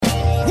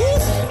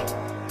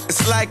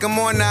It's like I'm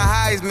on the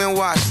Heisman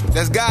watch.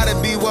 That's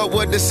gotta be what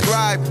would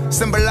describe,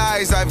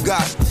 symbolize I've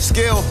got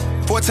skill,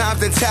 4 times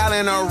the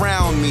talent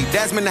around me.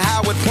 Desmond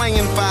Howard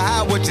playing for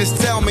Howard.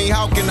 Just tell me,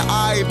 how can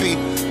I be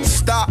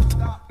stopped?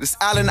 This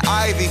Allen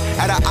Ivy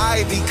at an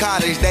Ivy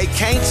College. They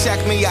can't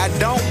check me. I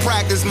don't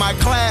practice my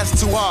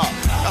class too hard.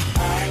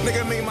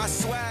 Nigga, me, my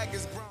swag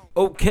is grown.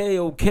 Okay.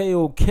 You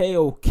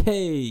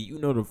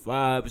know the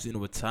vibes. You know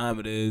what time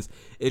it is.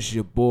 It's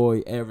your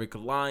boy, Eric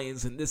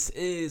Lyons. And this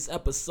is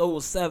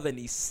episode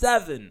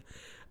 77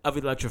 of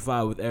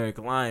Electrified with Eric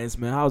Lyons.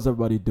 Man, how's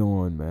everybody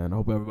doing, man? I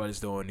hope everybody's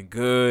doing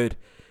good.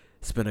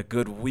 It's been a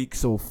good week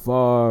so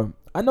far.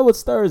 I know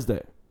it's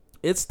Thursday.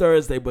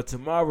 But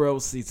tomorrow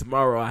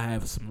I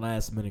have some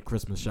last minute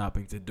Christmas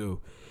shopping to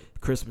do.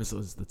 Christmas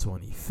is the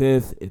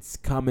 25th. It's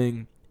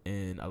coming,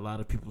 and a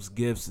lot of people's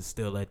gifts is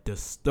still at the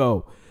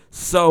store.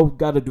 So,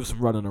 got to do some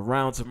running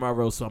around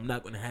tomorrow, so I'm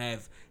not going to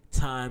have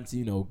time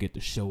to, get the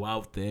show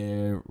out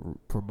there,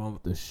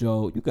 promote the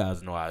show. You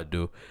guys know how to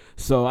do.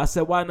 So, I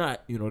said, why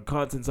not? The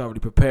content's already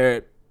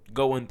prepared.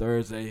 Go in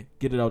Thursday,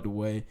 get it out the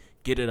way,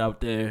 get it out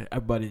there.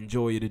 Everybody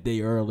enjoy it a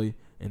day early,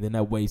 and then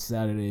that way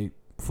Saturday,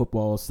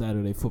 football,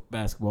 Saturday,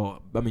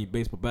 baseball,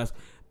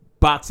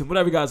 boxing,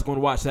 whatever you guys are going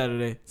to watch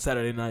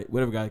Saturday night,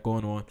 whatever you guys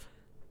going on,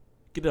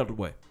 get it out of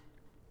the way.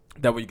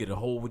 That way you get a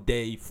whole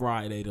day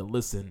Friday to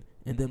listen,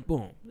 and then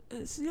boom.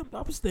 See,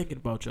 I was thinking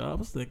about y'all.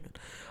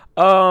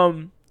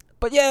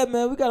 But yeah,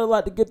 man, we got a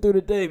lot to get through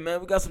today, man.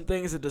 We got some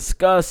things to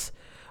discuss,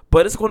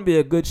 but it's going to be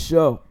a good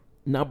show.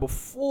 Now,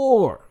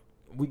 before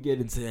we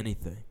get into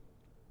anything,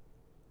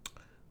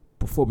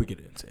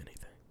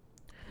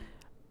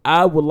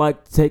 I would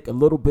like to take a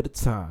little bit of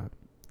time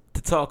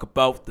to talk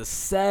about the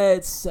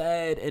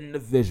sad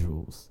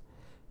individuals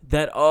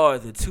that are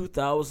the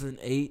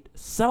 2008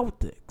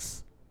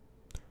 Celtics.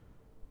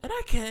 And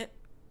I can't,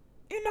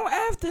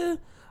 after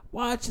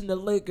watching the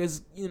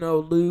Lakers,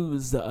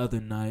 lose the other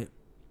night,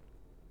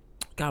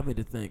 got me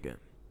to thinking,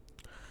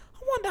 I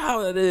wonder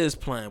how it is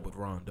playing with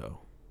Rondo,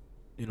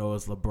 as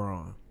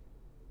LeBron.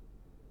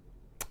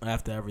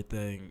 After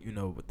everything,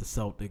 with the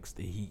Celtics,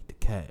 the Heat, the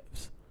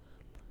Cavs.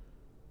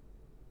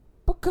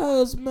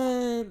 Because,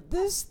 man,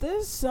 this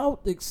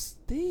Celtics,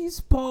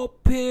 these Paul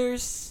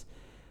Pierce,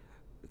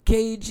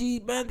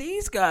 KG, man,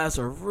 these guys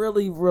are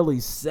really, really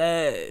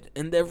sad.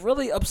 And they're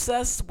really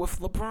obsessed with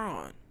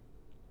LeBron.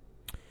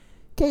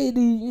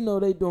 KD,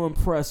 they doing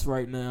press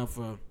right now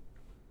for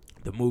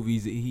the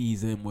movies that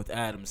he's in with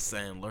Adam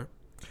Sandler.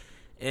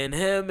 And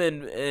him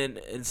and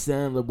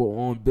Sandler were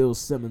on Bill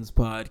Simmons'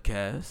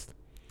 podcast.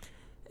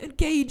 And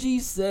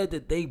KG said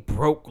that they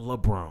broke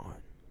LeBron.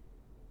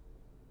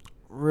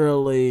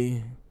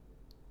 Really?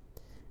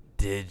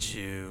 Did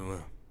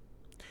you?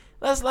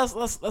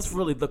 Let's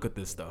really look at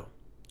this though.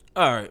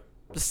 All right,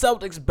 the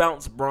Celtics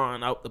bounced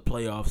Bron out the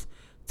playoffs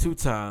 2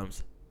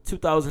 times,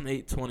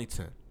 2008,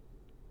 2010.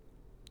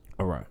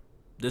 All right,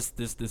 this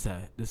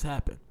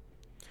happened.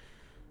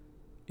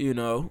 He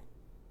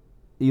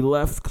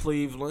left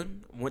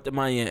Cleveland, went to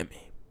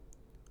Miami,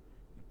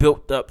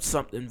 built up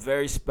something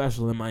very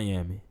special in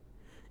Miami,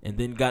 and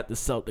then got the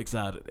Celtics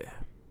out of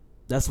there.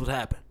 That's what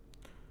happened.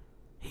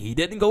 He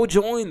didn't go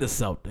join the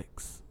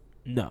Celtics.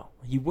 No.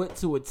 He went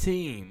to a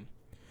team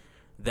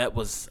that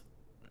was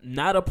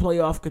not a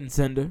playoff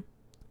contender,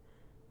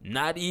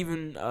 not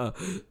even a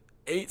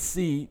 8th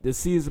seed the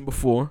season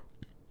before.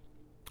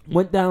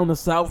 Went down to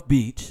South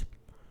Beach,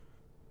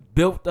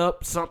 built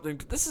up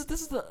something. This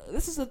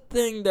is a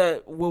thing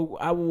that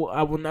I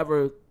will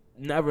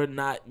never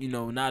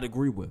not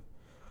agree with.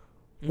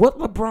 What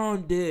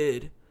LeBron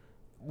did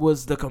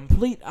was the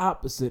complete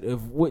opposite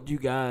of what you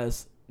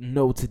guys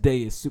know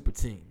today is super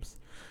teams.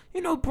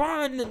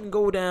 Bron didn't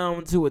go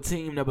down to a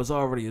team that was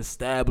already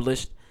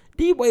established.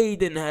 D-Wade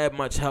didn't have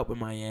much help in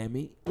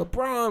Miami.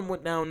 LeBron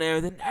went down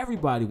there, then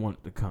everybody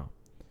wanted to come.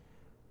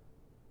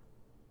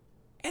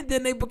 And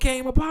then they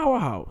became a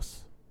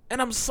powerhouse.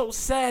 And I'm so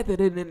sad that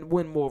they didn't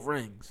win more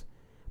rings.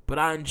 But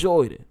I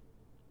enjoyed it.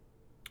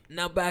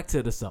 Now back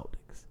to the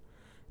Celtics.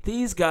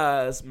 These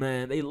guys,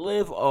 man, they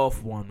live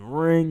off one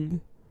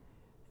ring.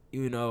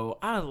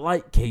 I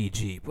like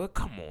KG, but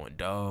come on,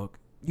 dog.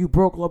 You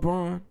broke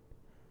LeBron.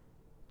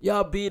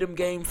 Y'all beat him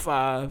game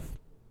 5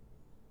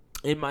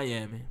 in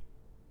Miami.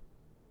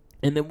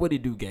 And then what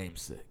did he do game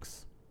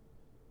 6?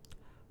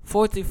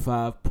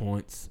 45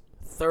 points,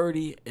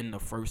 30 in the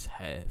first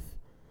half.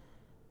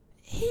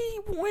 He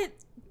went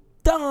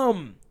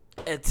dumb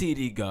at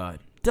TD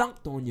Garden.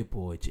 Dunked on your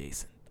boy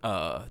Jason.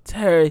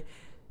 Terry,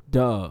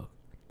 dog.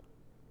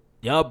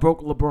 Y'all broke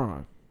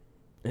LeBron.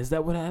 Is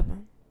that what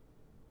happened?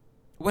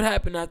 What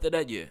happened after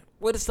that year?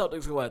 Where did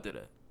Celtics go after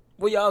that?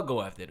 Where y'all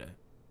go after that?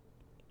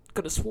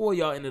 Could have swore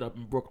y'all ended up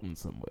in Brooklyn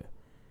somewhere.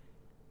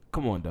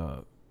 Come on,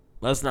 dog.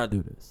 Let's not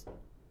do this.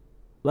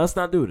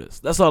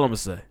 That's all I'm going to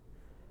say.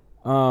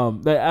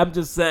 I'm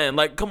just saying,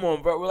 come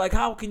on, bro.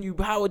 How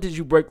did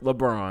you break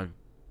LeBron?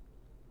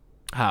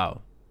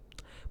 How?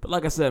 But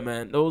like I said,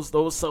 man, those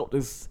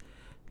Celtics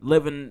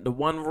living to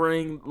one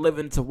ring,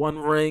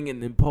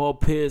 and then Paul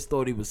Pierce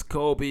thought he was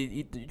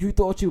Kobe. You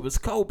thought you was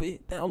Kobe.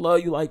 They don't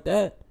love you like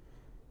that.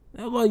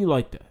 How love you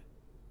like that?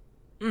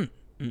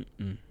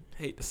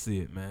 Hate to see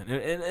it, man.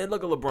 And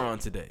look at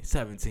LeBron today,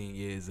 17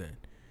 years in,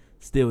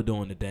 still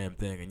doing the damn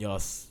thing, and y'all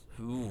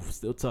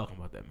still talking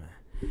about that, man.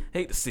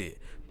 Hate to see it.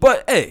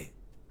 But, hey,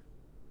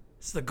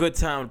 it's a good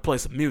time to play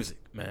some music,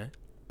 man,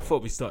 before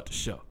we start the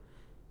show.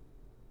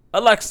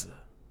 Alexa,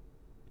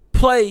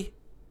 play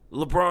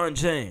LeBron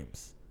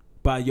James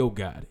by Yo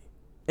Gotti.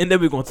 And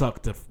then we're gonna talk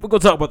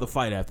about the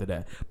fight after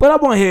that. But I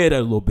want to hear that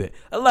a little bit.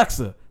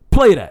 Alexa,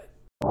 play that.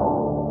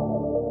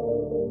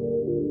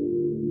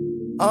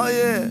 Oh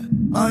yeah,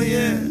 oh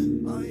yeah,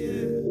 oh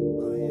yeah,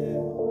 oh yeah,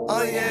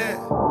 oh yeah.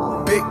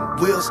 Big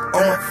wheels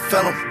on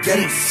phantom,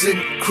 game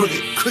sitting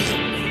crooked.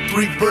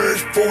 3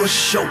 birds for a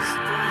show,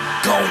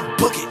 gon'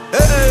 book it.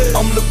 Hey.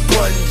 I'm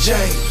LeBron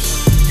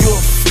James, you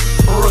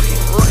a rookie.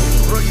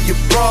 Your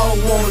bra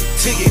want a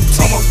ticket,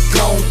 I'ma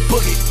gon'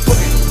 book it.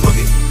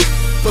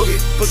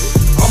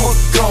 I'ma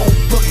gon'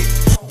 book it.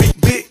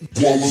 Big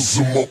dollars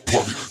in my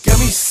pocket, got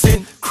me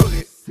sitting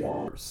crooked.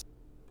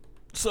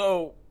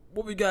 So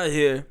what we got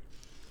here?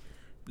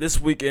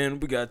 This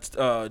weekend, we got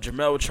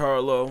Jermell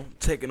Charlo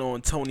taking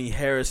on Tony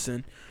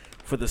Harrison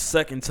for the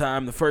second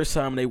time. The first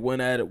time they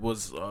went at it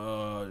was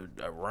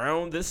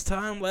around this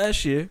time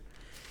last year.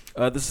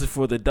 This is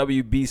for the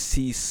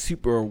WBC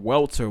Super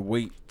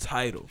Welterweight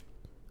title.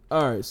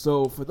 All right,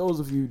 so for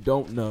those of you who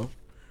don't know,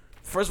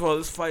 first of all,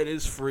 this fight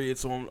is free.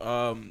 It's on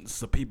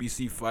it's a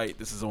PBC fight.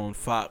 This is on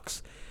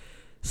Fox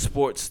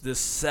Sports this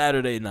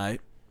Saturday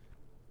night.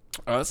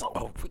 We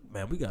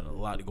got a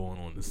lot going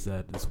on this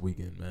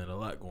weekend, man. A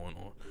lot going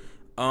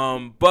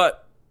on.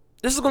 But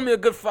this is gonna be a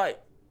good fight.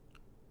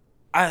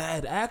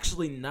 I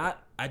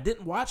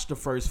didn't watch the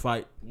first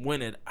fight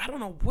I don't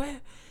know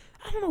why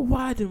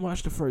I didn't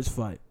watch the first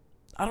fight.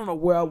 I don't know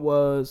where I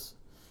was,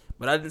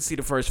 but I didn't see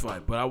the first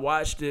fight. But I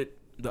watched it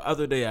the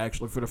other day,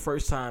 actually, for the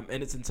first time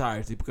in its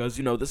entirety, because,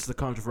 you know, this is a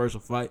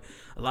controversial fight.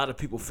 A lot of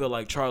people feel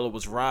like Charlo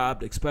was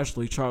robbed,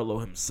 especially Charlo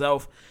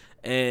himself,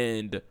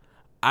 and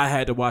I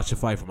had to watch the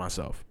fight for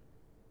myself.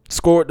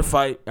 Scored the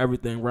fight,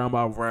 everything, round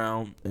by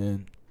round,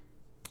 and,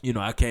 you know,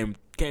 I came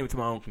to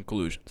my own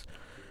conclusions.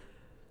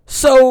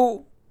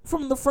 So,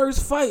 from the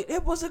first fight,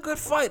 it was a good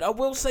fight. I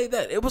will say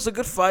that. It was a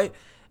good fight,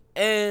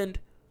 and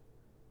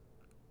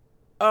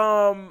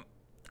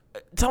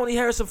Tony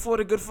Harrison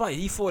fought a good fight.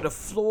 He fought a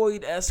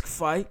Floyd-esque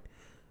fight,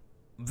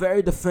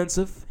 very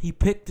defensive. He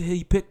picked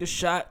the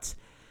shots.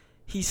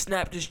 He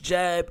snapped his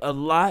jab a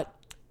lot.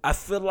 I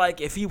feel like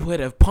if he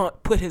would have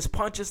put his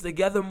punches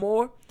together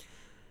more,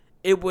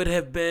 it would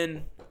have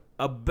been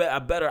a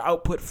better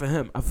output for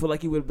him. I feel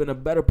like he would have been in a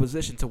better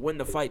position to win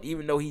the fight,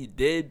 even though he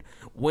did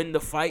win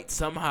the fight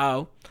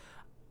somehow.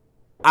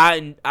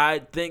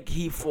 I think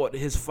he fought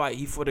his fight.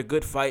 He fought a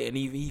good fight, and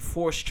he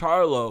forced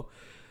Charlo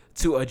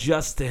to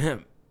adjust to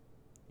him.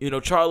 You know,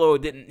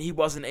 Charlo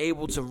wasn't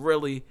able to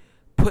really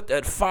put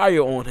that fire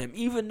on him,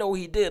 even though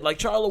he did. Like,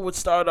 Charlo would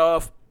started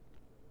off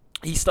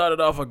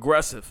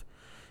aggressive.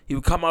 He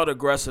would come out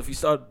aggressive. He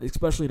started,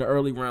 especially the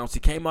early rounds, he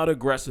came out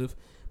aggressive,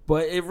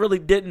 but it really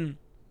didn't,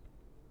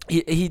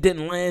 he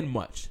didn't land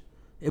much.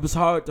 It was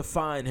hard to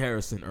find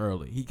Harrison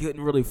early. He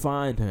couldn't really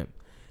find him.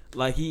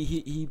 Like,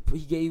 he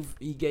gave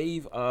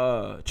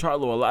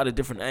Charlo a lot of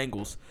different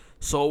angles,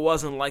 so it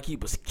wasn't like he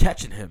was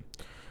catching him.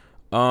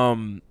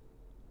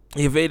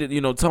 He evaded, he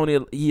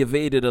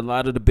evaded a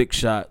lot of the big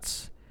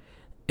shots,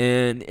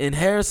 and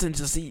Harrison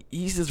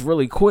he's just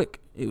really quick.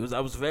 I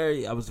was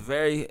very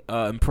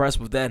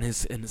impressed with that,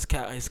 and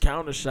his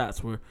counter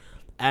shots were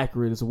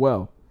accurate as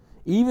well.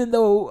 Even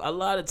though a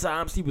lot of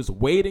times he was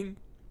waiting,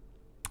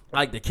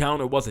 like the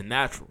counter wasn't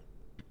natural.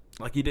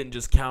 Like, he didn't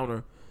just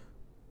counter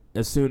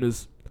as soon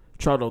as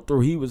Charlo threw.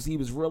 He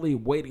was really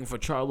waiting for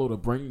Charlo to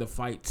bring the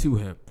fight to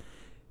him.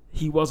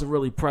 He wasn't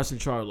really pressing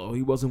Charlo.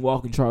 He wasn't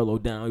walking Charlo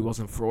down. He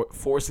wasn't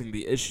forcing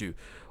the issue,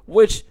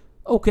 which,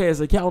 okay, as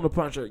a counter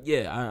puncher,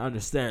 yeah, I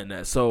understand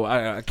that. So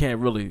I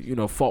can't really,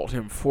 fault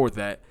him for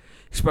that,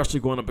 especially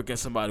going up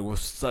against somebody with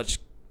such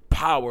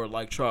power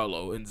like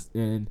Charlo.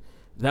 And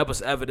that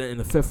was evident in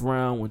the 5th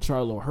round when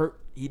Charlo hurt.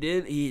 He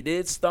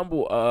did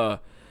stumble.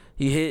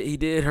 He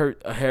did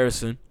hurt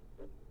Harrison.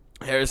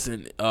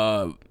 Harrison,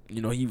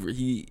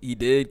 he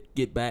did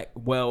get back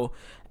well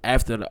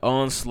after the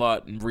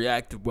onslaught and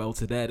reacted well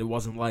to that. It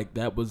wasn't like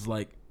that was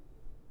like,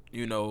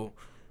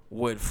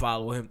 would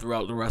follow him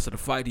throughout the rest of the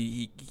fight.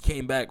 He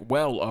came back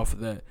well off of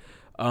that.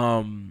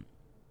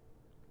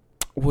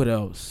 What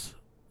else?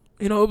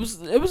 It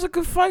was a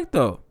good fight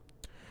though.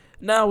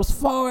 Now, as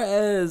far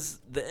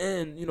as the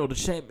end, the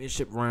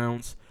championship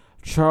rounds,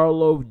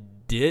 Charlo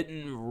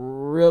didn't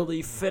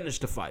really finish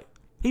the fight.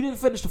 He didn't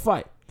finish the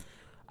fight.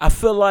 I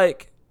feel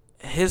like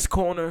his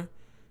corner,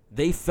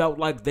 they felt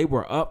like they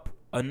were up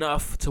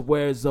enough to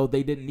where as though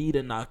they didn't need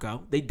a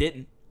knockout. They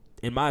didn't,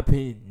 in my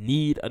opinion,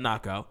 need a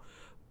knockout.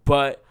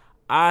 But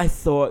I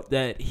thought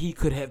that he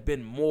could have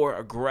been more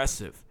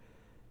aggressive.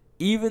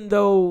 Even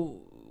though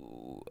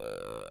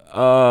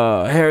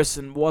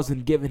Harrison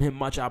wasn't giving him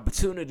much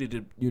opportunity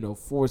to,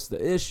 force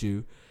the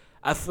issue,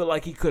 I feel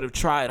like he could have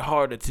tried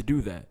harder to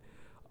do that.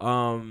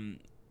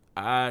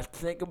 I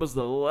think it was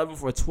the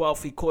 11th or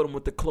 12th. He caught him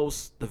with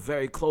the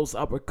very close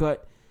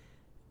uppercut.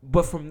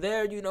 But from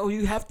there,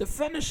 you have to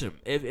finish him.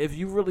 If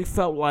you really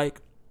felt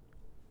like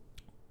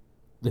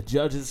the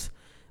judges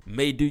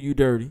may do you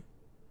dirty,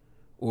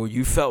 or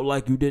you felt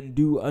like you didn't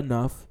do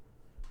enough,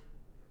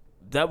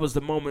 that was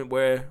the moment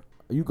where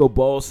you go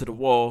balls to the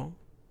wall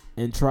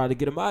and try to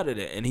get him out of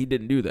there. And he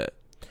didn't do that.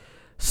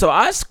 So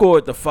I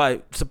scored the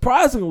fight.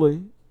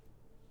 Surprisingly,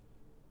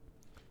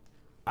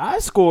 I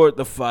scored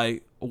the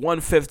fight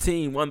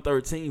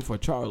 115-113 for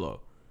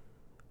Charlo.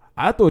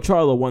 I thought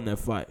Charlo won that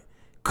fight.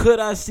 Could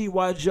I see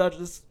why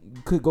judges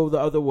could go the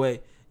other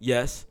way?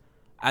 Yes.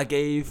 I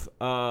gave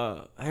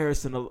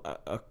Harrison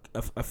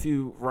a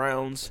few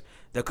rounds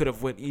that could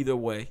have went either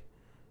way.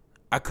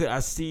 I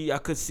could see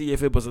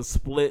if it was a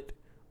split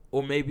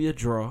or maybe a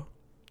draw.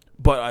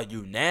 But a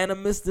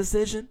unanimous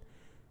decision?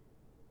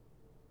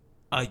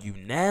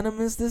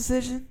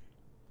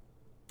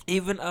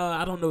 Even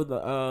I don't know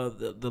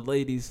the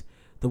lady's,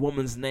 the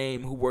woman's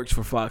name who works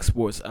for Fox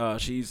Sports.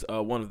 She's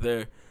one of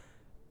their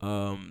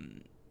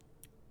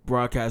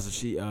broadcasters.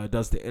 She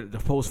does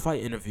the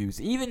post-fight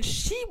interviews. Even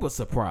she was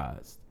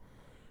surprised,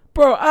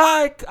 bro.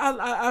 I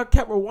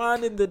kept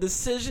rewinding the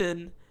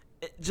decision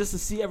just to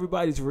see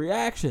everybody's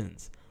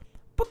reactions,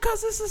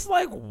 because this is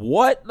like,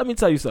 what? Let me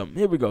tell you something.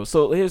 Here we go.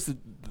 So here's the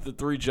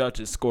three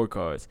judges'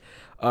 scorecards.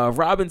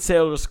 Robin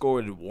Taylor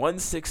scored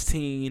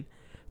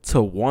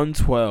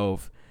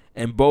 116-112,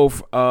 and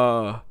both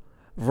Ron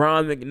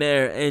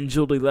McNair and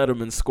Julie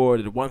Letterman scored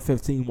at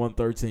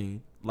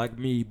 115-113, like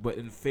me, but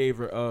in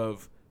favor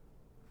of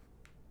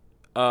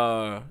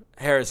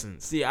Harrison.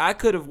 See, it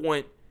could have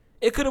went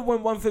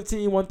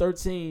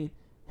 115-113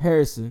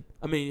 Harrison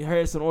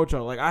or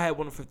Charlo. Like, I had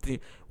 115,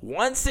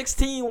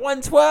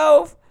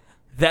 116-112.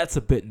 That's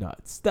a bit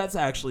nuts. That's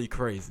actually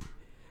crazy.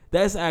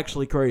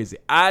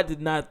 I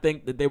did not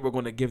think that they were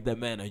going to give that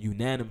man a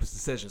unanimous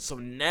decision. So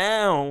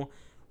now,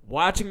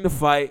 watching the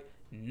fight,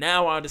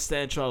 now I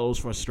understand Charlo's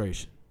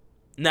frustration.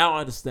 Now I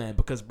understand,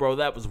 because, bro,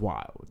 that was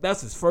wild. That's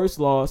his first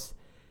loss,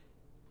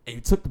 and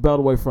you took the belt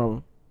away from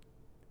him.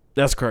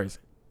 That's crazy.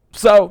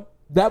 So,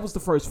 that was the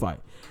first fight.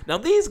 Now,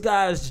 these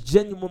guys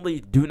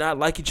genuinely do not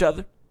like each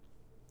other.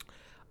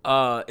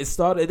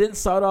 It didn't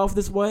start off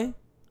this way,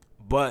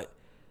 but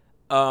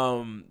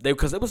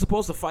because they were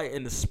supposed to fight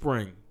in the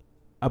spring,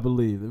 I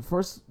believe. They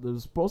were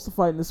supposed to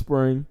fight in the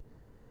spring,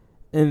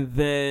 and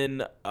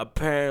then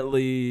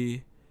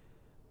apparently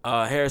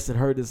Harrison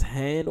hurt his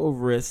hand or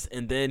wrist,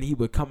 and then he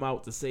would come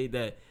out to say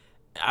that,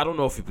 I don't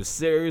know if he was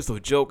serious or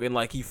joking,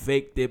 like he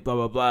faked it, blah,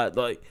 blah,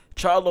 blah. Like,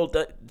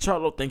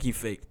 Charlo thinks he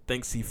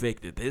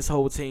faked it. His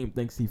whole team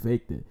thinks he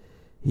faked it.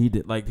 He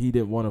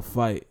didn't want to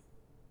fight.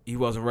 He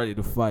wasn't ready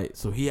to fight.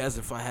 So he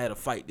hasn't had a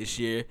fight this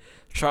year.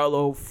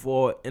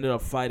 Charlo ended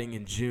up fighting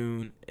in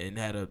June and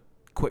had a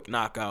quick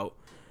knockout.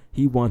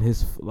 He won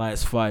his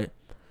last fight.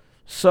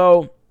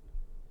 So,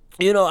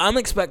 I'm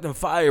expecting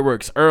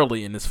fireworks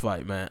early in this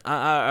fight, man.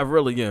 I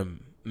really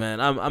am, man.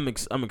 I'm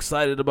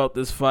excited about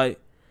this fight.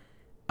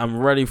 I'm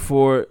ready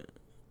for it,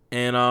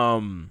 and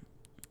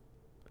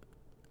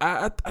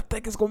I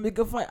think it's gonna be a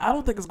good fight. I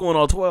don't think it's going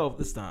all 12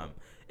 this time.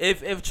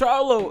 If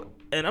Charlo,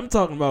 and I'm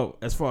talking about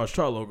as far as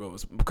Charlo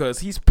goes, because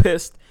he's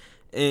pissed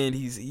and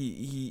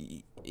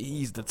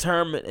he's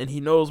determined and he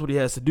knows what he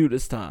has to do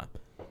this time.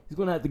 He's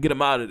gonna have to get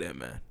him out of there,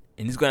 man,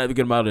 and he's gonna have to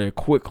get him out of there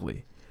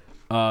quickly.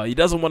 He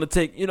doesn't want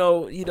to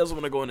he doesn't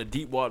want to go into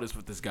deep waters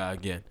with this guy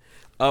again.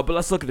 But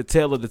let's look at the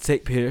tail of the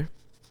tape here.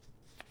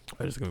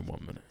 Just give me 1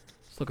 minute.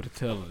 Let's look at the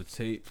tail of the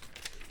tape.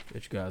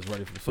 Get you guys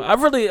ready for the fight. I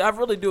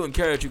really do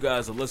encourage you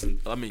guys to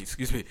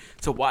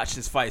to watch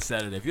this fight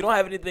Saturday. If you don't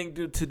have anything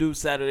to do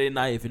Saturday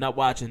night, if you're not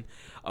watching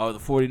the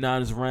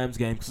 49ers Rams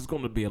game, because it's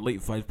going to be a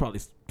late fight. It's probably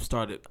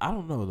started, I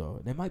don't know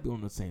though. They might be on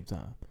the same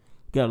time.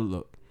 Gotta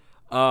look.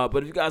 But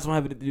if you guys don't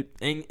have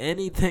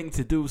anything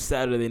to do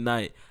Saturday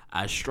night,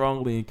 I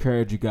strongly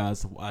encourage you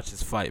guys to watch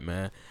this fight,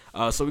 man.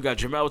 So we got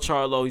Jermell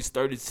Charlo. He's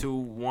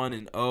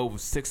 32-1-0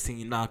 with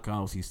 16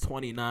 knockouts. He's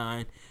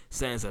 29,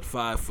 stands at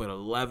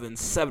 5'11",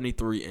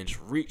 73-inch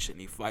reach,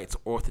 and he fights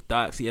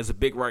orthodox. He has a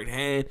big right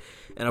hand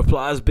and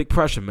applies big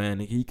pressure, man.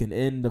 He can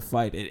end the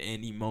fight at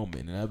any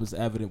moment, and that was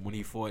evident when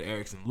he fought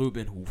Erickson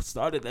Lubin, who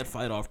started that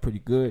fight off pretty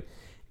good.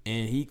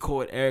 And he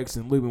caught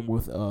Erickson Lubin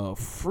with a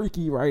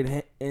freaky right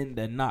hand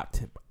that knocked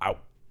him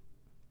out.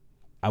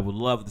 I would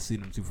love to see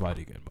them two fight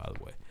again, by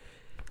the way.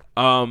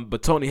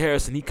 But Tony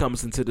Harrison, he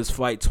comes into this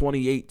fight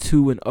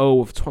 28-2-0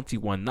 with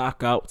 21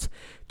 knockouts,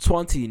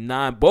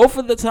 29. Both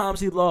of the times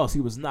he lost,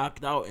 he was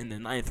knocked out in the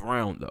 9th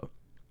round, though.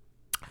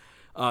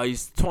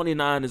 He's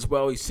 29 as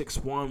well. He's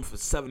 6'1" for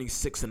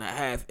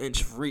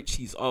 76.5-inch reach.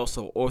 He's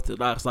also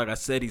orthodox. Like I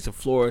said, he's a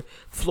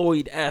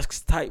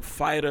Floyd-esque type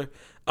fighter.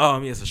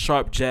 He has a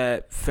sharp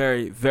jab,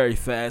 very, very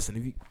fast,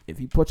 and if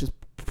he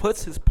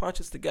puts his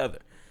punches together,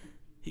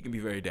 he can be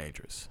very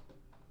dangerous.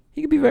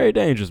 He can be very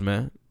dangerous,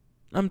 man.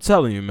 I'm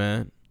telling you,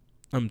 man.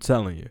 I'm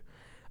telling you.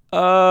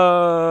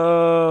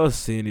 Let's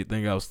see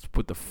anything else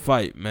with the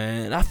fight,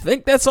 man. I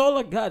think that's all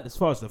I got as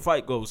far as the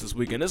fight goes this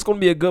weekend. It's gonna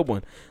be a good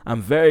one.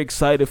 I'm very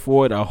excited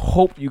for it. I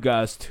hope you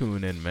guys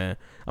tune in, man.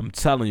 I'm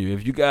telling you,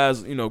 if you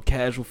guys,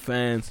 casual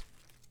fans,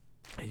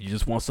 you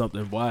just want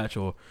something to watch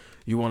or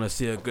you want to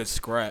see a good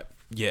scrap,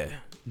 yeah,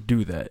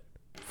 do that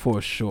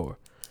for sure.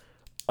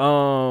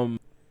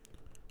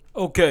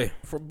 Okay,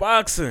 for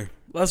boxing,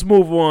 let's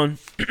move on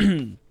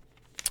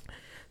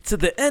to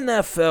the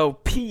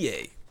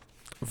NFLPA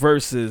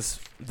versus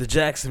the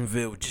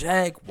Jacksonville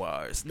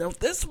Jaguars. Now,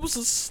 this was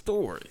a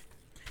story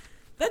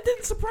that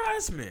didn't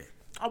surprise me.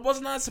 I was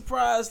not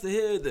surprised to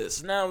hear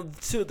this. Now,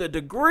 to the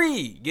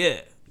degree,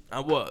 yeah, I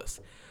was.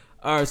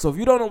 All right, so if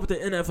you don't know what the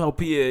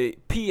NFLPA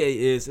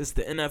is, it's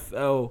the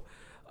NFL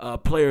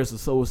Players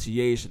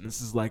Association.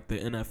 This is like the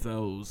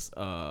NFL's,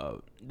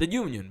 the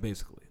union,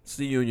 basically. It's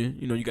the union.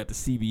 You got the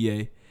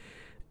CBA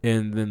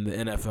and then the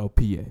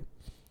NFLPA.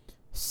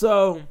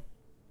 So,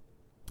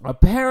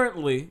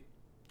 apparently,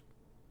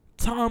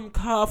 Tom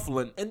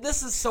Coughlin, and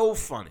this is so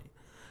funny.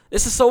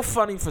 This is so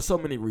funny for so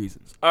many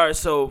reasons. All right,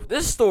 so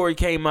this story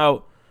came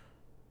out,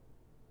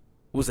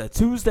 was that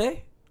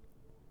Tuesday?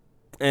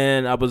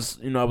 And I was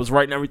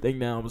writing everything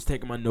down. I was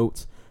taking my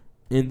notes.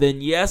 And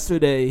then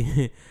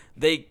yesterday,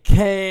 they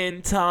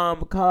canned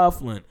Tom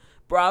Coughlin.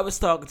 Bro, I was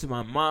talking to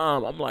my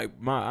mom. I'm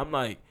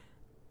like,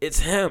 it's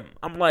him.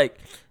 I'm like,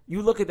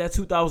 you look at that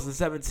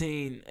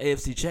 2017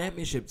 AFC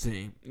Championship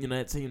team,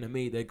 that team that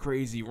made that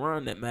crazy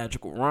run, that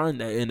magical run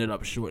that ended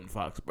up short in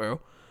Foxborough.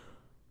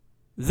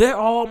 They're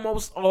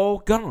almost all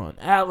gone.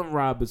 Allen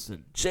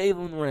Robinson,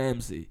 Jalen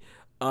Ramsey,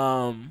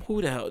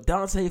 who the hell?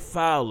 Dante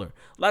Fowler.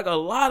 Like a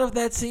lot of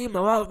that team,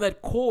 a lot of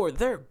that core,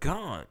 they're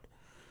gone.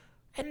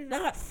 And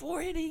not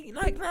for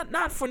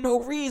not for no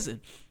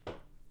reason.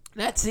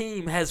 That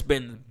team has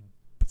been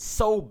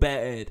so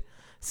bad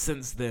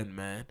since then,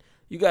 man.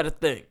 You got to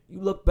think. You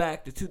look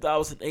back to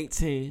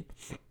 2018,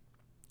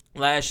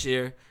 last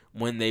year,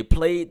 when they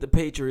played the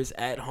Patriots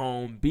at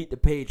home, beat the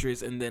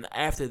Patriots, and then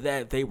after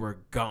that, they were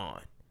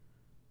gone.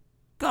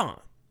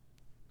 Gone.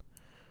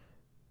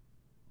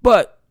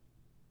 But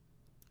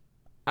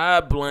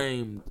I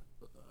blamed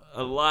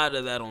a lot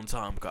of that on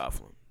Tom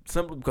Coughlin,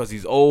 simply because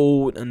he's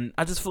old, and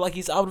I just feel like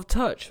he's out of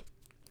touch.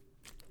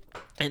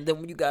 And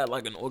then when you got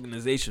like an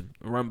organization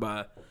run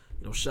by,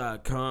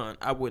 Shad Khan,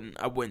 I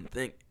wouldn't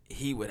think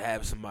he would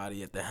have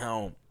somebody at the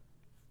helm,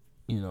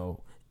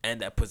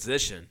 and that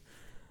position,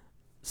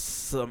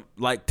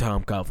 like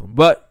Tom Coughlin.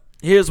 But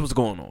here's what's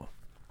going on.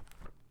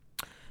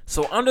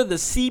 So under the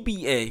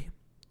CBA,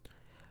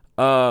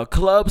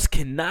 clubs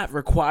cannot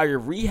require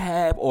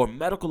rehab or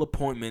medical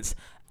appointments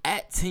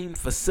at team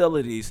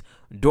facilities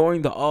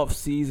during the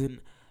off-season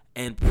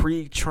and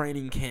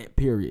pre-training camp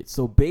period.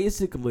 So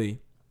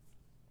basically,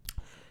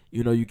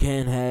 you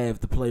can't have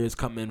the players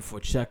come in for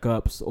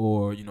checkups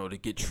or, to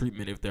get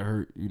treatment if they're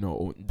hurt,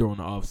 during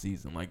the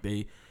offseason. Like,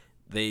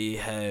 they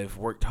have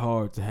worked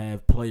hard to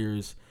have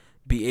players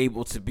be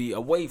able to be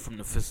away from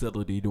the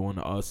facility during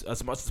the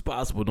as much as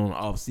possible during the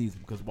offseason.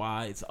 Because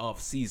why? It's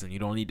offseason. You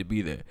don't need to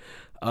be there.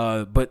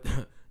 But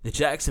the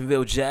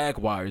Jacksonville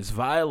Jaguars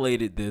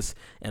violated this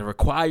and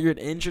required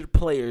injured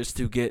players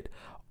to get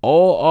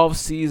all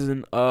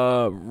offseason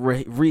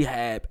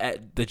rehab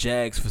at the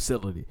Jags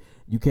facility.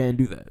 You can't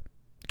do that.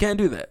 Can't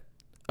do that.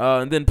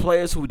 And then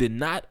players who did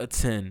not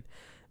attend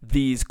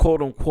these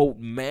quote-unquote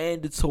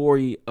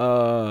mandatory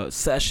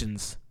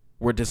sessions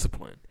were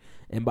disciplined.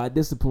 And by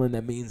discipline,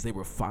 that means they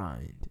were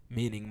fined,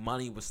 meaning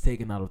money was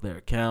taken out of their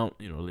account.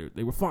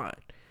 They were fined.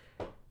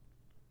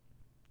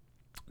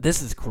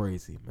 This is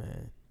crazy,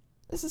 man.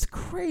 This is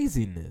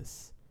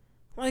craziness.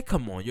 Like,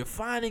 come on. You're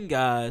fining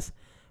guys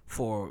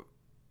for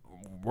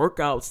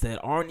workouts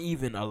that aren't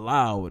even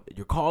allowed.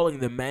 You're calling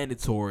them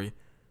mandatory,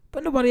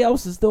 but nobody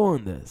else is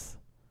doing this.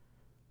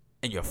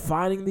 And you're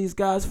fining these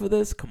guys for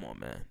this? Come on,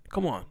 man.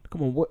 Come on.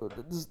 What?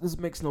 This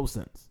makes no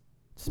sense.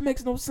 This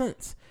makes no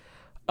sense.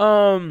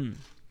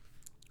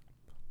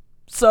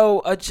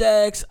 So,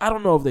 Jags, I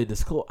don't know if they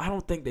disclose. I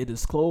don't think they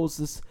disclosed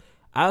this.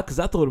 Because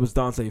I thought it was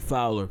Dante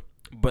Fowler,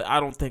 but I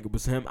don't think it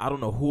was him. I don't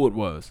know who it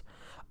was.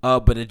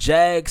 But a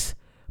Jags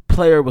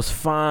player was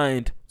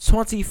fined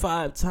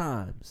 25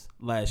 times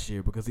last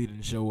year because he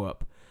didn't show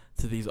up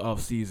to these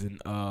off-season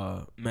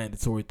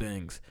mandatory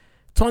things.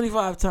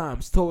 25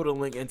 times,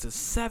 totaling into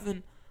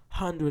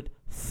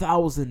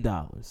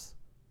 $700,000.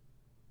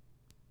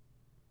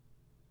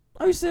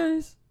 Are you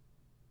serious?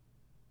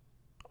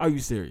 Are you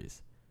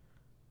serious?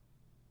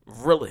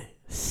 Really?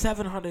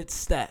 700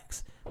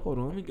 stacks. Hold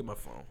on, let me get my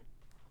phone.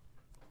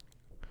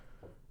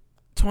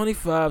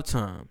 25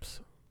 times.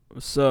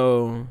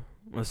 So,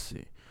 let's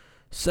see.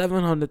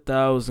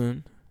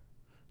 700,000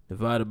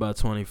 divided by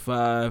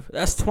 25.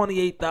 That's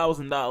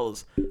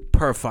 $28,000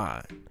 per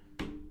fine.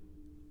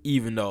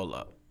 Even all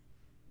up.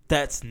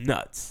 That's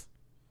nuts.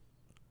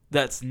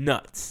 That's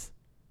nuts.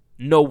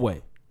 No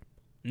way.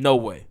 No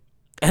way.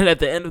 And at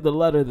the end of the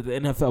letter that the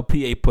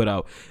NFLPA put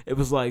out, it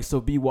was like,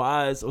 so be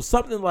wise, or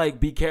something like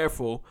be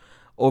careful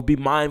or be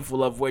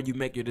mindful of where you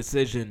make your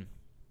decision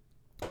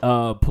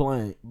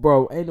playing.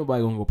 Bro, ain't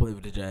nobody gonna go play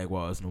for the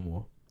Jaguars no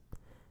more.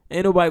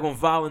 Ain't nobody gonna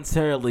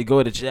voluntarily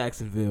go to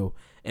Jacksonville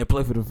and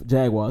play for the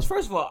Jaguars.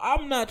 First of all,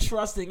 I'm not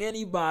trusting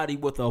anybody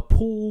with a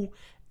pool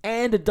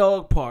and a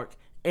dog park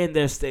in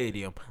their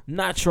stadium.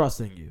 Not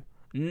trusting you.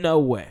 No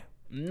way.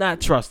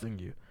 Not trusting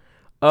you.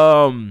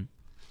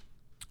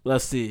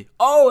 Let's see.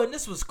 Oh, and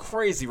this was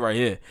crazy right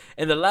here.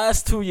 In the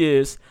last 2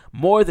 years,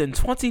 more than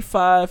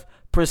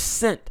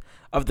 25%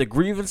 of the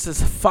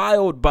grievances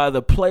filed by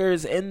the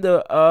players in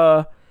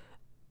the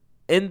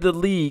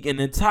league, an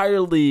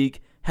entire league,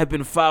 have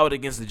been filed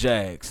against the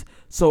Jags.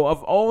 So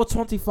of all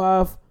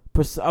 25%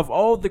 of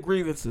all the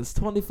grievances,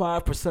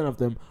 25% of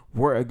them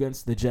were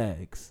against the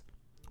Jags.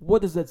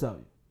 What does that tell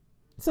you?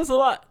 It says a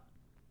lot.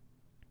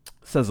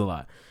 It says a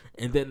lot.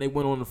 And then they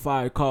went on to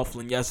fire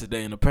Coughlin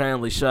yesterday, and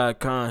apparently Shad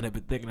Khan had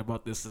been thinking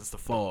about this since the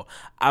fall.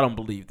 I don't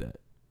believe that.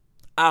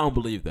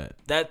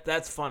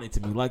 That's funny to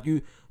me. Like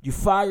you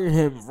fire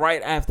him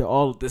right after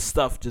all of this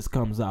stuff just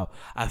comes out.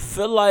 I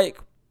feel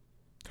like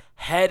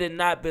had it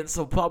not been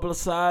so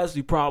publicized,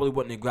 you probably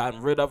wouldn't have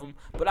gotten rid of him.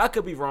 But I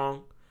could be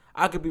wrong.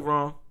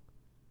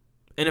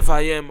 And if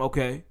I am,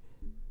 okay.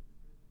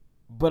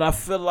 But I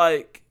feel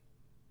like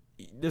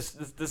this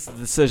is a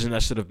decision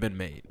that should have been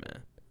made,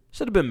 man.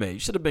 Should have been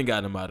made. Should have been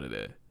gotten him out of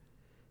there.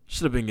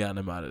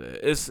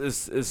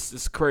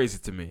 It's crazy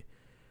to me.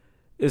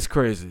 It's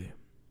crazy.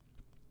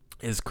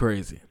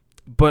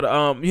 But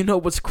you know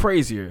what's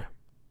crazier?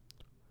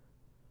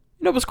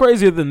 You know what's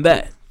crazier than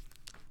that?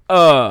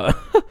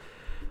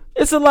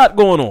 It's a lot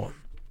going on.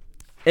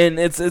 And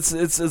it's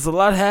a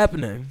lot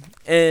happening.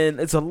 And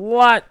it's a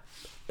lot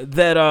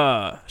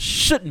that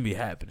shouldn't be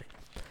happening.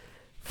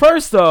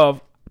 First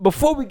off,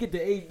 before we get to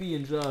AB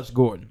and Josh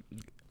Gordon,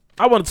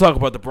 I want to talk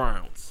about the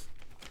Browns.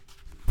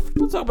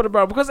 We'll talk about the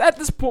Browns because at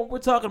this point we're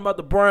talking about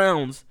the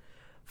Browns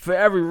for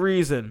every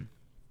reason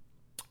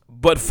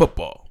but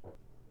football.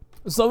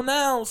 So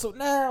now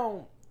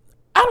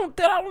I don't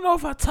know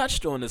if I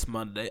touched on this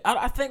Monday.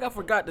 I think I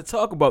forgot to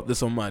talk about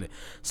this on Monday.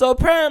 So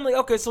apparently,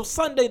 so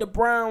Sunday the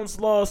Browns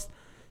lost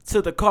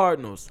to the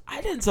Cardinals. I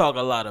didn't talk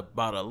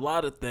about a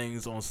lot of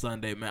things on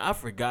Sunday, man. I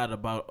forgot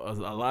about a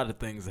lot of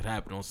things that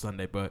happened on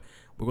Sunday, but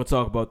we're gonna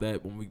talk about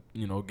that when we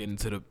get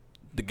into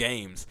the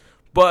games.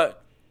 But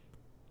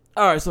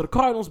all right, so the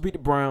Cardinals beat the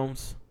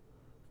Browns,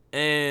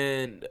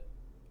 and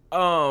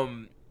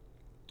the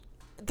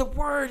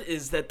word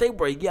is that they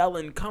were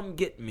yelling, "Come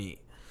get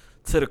me,"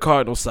 to the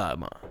Cardinals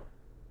sideline.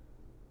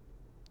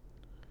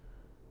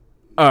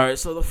 All right,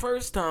 so the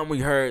first time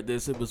we heard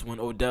this, it was when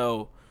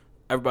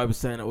everybody was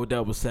saying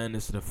Odell was saying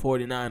this to the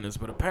 49ers,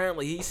 but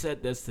apparently he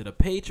said this to the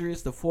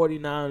Patriots, the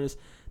 49ers,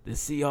 the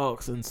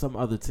Seahawks, and some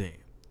other team.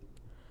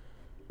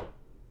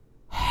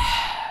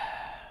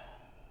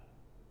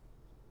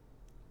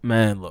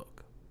 Man,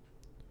 look.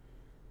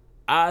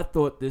 I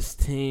thought this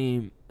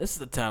is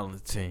a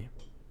talented team.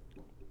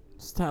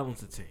 It's a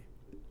talented team.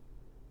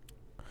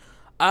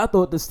 I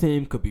thought this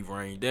team could be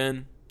reined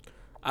in.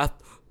 I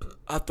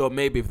thought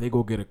maybe if they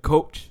go get a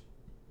coach,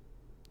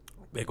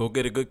 they go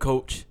get a good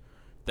coach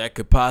that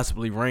could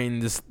possibly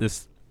rein this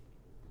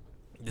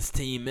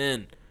team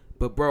in.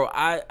 But bro,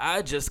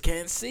 I just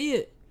can't see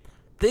it.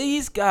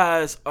 These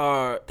guys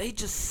they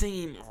just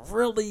seem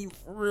really,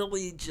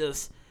 really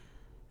just,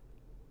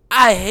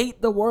 I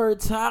hate the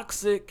word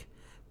toxic,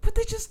 but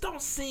they just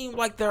don't seem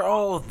like they're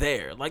all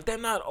there. Like they're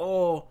not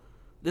all,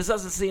 this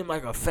doesn't seem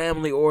like a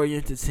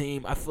family-oriented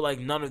team. I feel like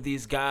none of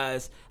these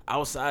guys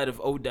outside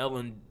of Odell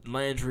and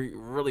Landry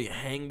really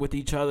hang with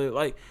each other.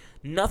 Like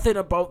nothing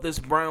about this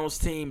Browns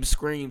team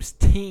screams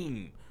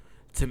team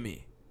to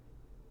me.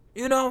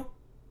 And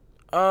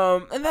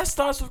that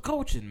starts with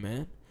coaching,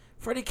 man.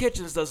 Freddie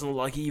Kitchens doesn't look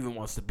like he even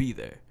wants to be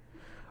there.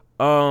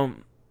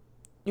 And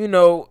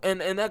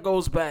that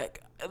goes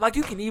back. Like,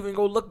 you can even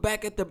go look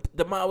back at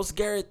the Myles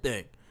Garrett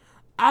thing.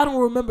 I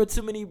don't remember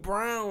too many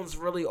Browns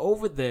really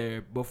over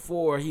there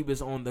before he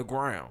was on the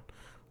ground.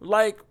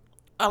 Like,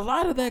 a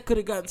lot of that could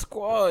have gotten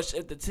squashed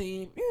if the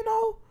team,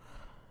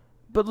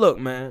 But look,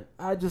 man,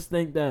 I just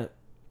think that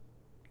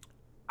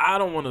I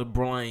don't want to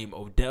blame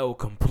Odell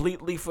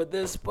completely for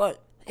this,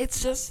 but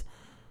it's just,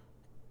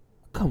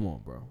 come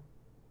on, bro.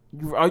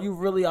 Are you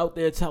really out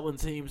there telling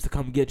teams to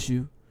come get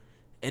you?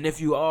 And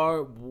if you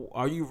are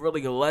you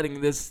really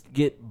letting this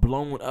get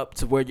blown up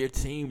to where your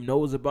team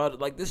knows about it?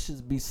 Like, this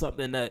should be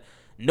something that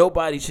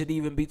nobody should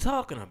even be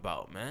talking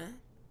about, man.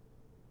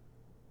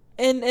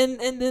 And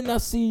then I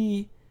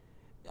saw,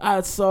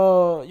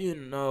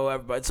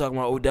 everybody talking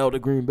about Odell to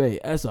Green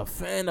Bay. As a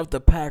fan of the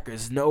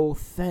Packers, no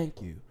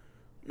thank you.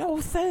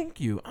 No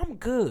thank you. I'm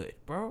good,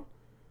 bro.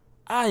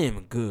 I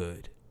am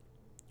good.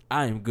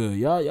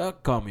 Y'all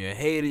call me a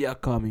hater. Y'all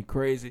call me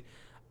crazy.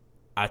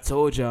 I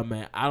told y'all,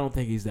 man, I don't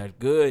think he's that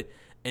good.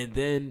 And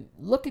then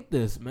look at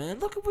this, man.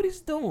 Look at what he's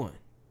doing.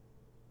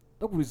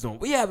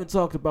 We haven't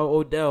talked about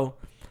Odell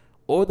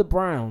or the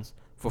Browns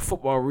for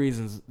football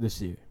reasons this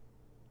year.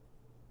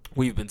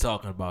 We've been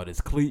talking about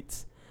his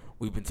cleats.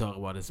 We've been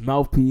talking about his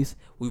mouthpiece.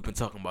 We've been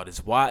talking about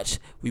his watch.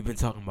 We've been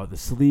talking about the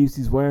sleeves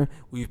he's wearing.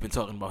 We've been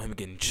talking about him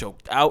getting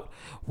choked out.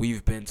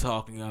 We've been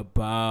talking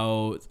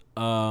about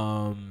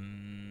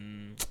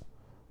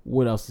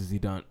what else has he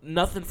done?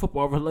 Nothing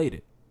football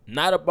related.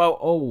 Not about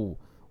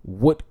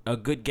what a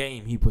good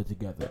game he put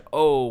together.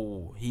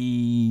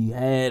 He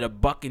had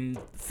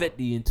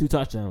 $150 and 2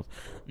 touchdowns.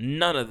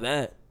 None of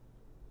that.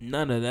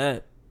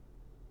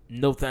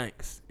 No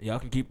thanks. Y'all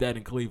can keep that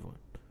in Cleveland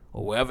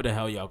or wherever the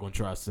hell y'all gonna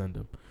try to send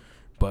him.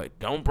 But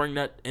don't bring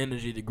that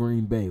energy to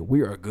Green Bay.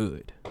 We are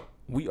good.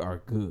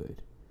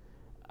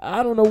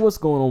 I don't know what's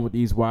going on with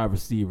these wide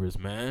receivers,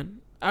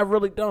 man. I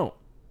really don't.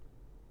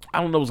 I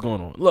don't know what's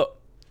going on.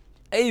 Look,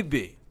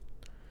 AB.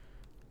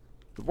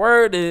 The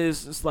word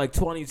is it's like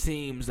 20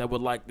 teams that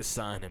would like to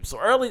sign him. So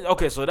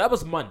that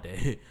was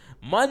Monday.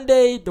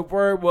 Monday, the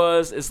word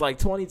was it's like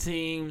 20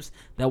 teams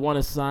that want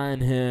to sign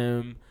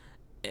him,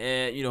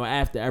 and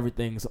after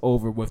everything's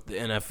over with the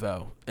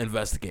NFL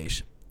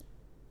investigation.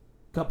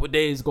 Couple of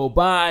days go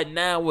by.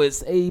 Now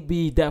it's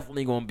AB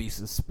definitely going to be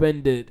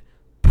suspended.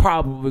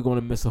 Probably going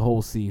to miss a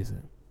whole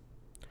season.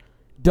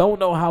 Don't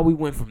know how we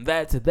went from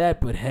that to that,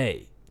 but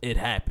hey, it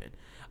happened.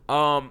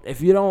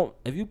 If you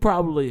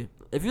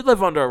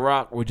live under a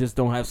rock or just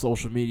don't have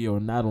social media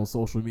or not on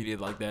social media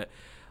like that,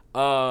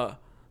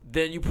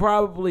 then you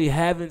probably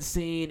haven't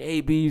seen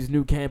AB's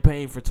new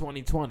campaign for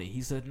 2020.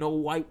 He said, "No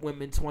white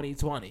women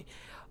 2020."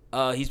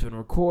 He's been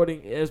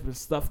recording. There's been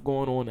stuff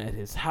going on at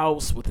his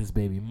house with his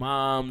baby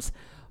moms.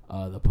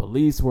 The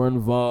police were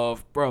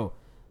involved. Bro,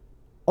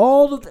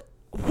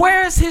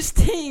 where's his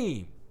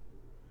team?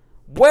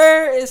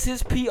 Where is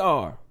his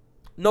PR?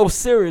 No,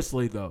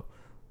 seriously, though.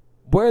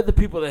 Where are the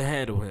people that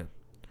handle him?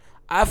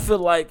 I feel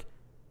like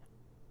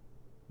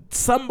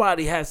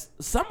somebody has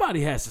to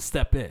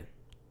step in.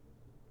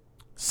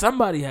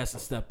 Somebody has to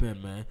step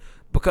in, man.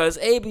 Because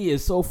AB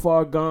is so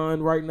far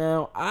gone right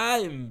now,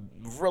 I'm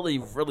really,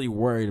 really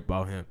worried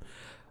about him.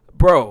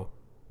 Bro,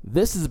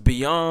 this is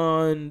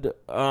beyond,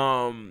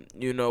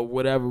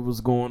 whatever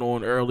was going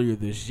on earlier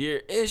this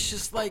year. It's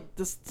just like,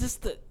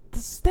 just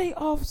stay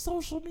off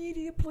social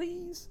media,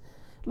 please.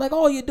 Like,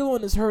 all you're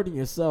doing is hurting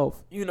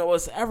yourself.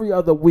 It's every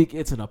other week,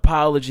 it's an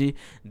apology.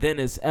 Then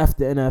it's F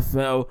the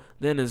NFL.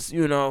 Then it's,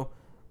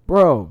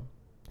 bro,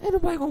 ain't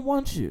nobody gonna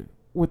want you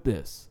with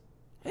this.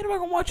 Ain't nobody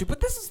gonna want you. But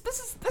this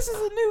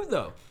isn't new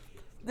though.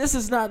 This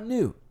is not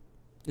new.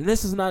 And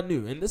this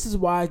is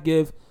why I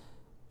give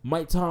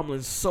Mike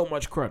Tomlin so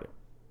much credit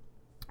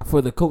for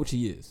the coach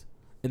he is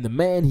and the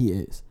man he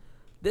is.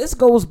 This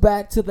goes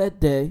back to that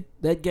day,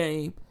 that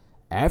game.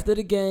 After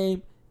the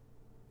game,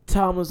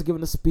 Tomlin's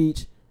giving a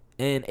speech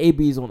and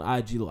AB's on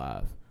IG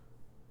Live.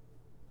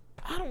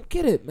 I don't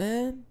get it,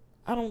 man.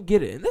 I don't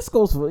get it. And this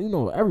goes for,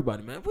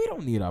 everybody, man. We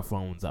don't need our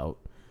phones out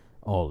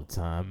all the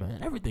time, man.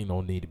 Everything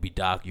don't need to be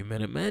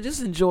documented, man.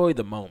 Just enjoy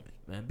the moment,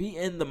 man. Be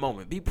in the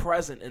moment. Be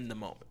present in the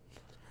moment.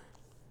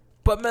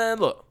 But, man,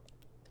 look.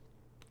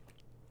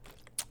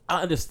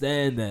 I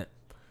understand that,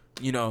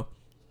 the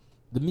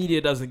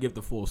media doesn't give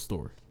the full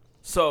story.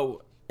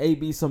 So,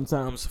 AB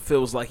sometimes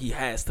feels like he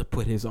has to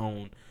put his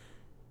own,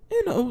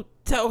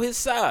 tell his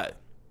side.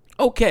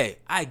 Okay,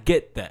 I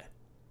get that.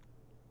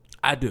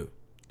 I do.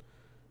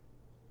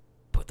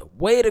 But the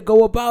way to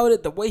go about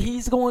it, the way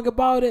he's going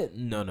about it,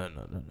 no.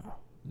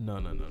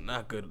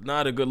 Not good.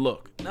 Not a good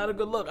look. Not a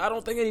good look. I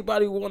don't think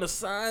anybody would want to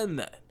sign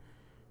that.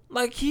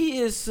 Like, he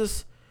is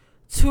just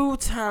too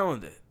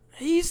talented.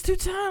 He's too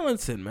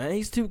talented, man.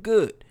 He's too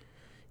good.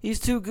 He's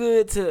too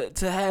good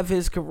to have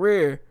his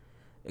career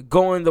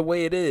going the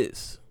way it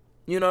is.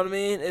 You know what I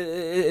mean?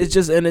 It's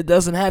just, and it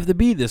doesn't have to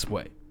be this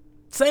way.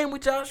 Same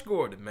with Josh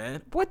Gordon,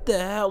 man. What the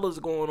hell is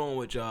going on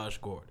with Josh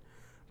Gordon?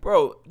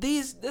 Bro,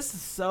 this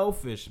is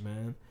selfish,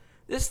 man.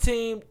 This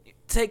team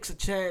takes a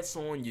chance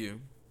on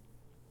you.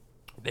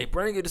 They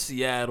bring you to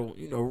Seattle.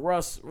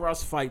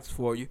 Russ fights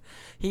for you.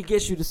 He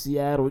gets you to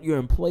Seattle. You're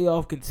in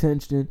playoff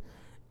contention.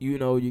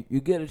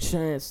 You get a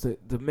chance to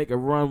make a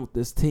run with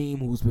this team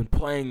who's been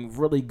playing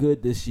really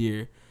good this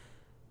year.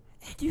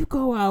 And you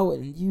go out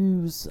and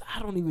use, I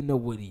don't even know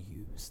what he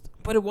used.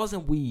 But it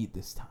wasn't weed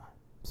this time.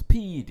 It's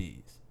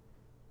PEDs.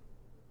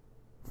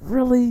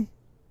 Really?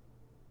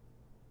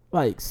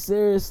 Like,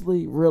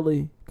 seriously?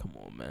 Really? Come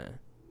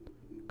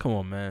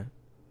on, man.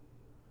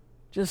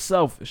 Just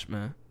selfish,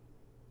 man.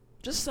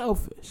 Just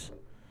selfish.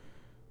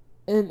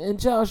 And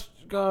Josh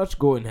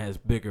Gordon has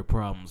bigger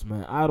problems,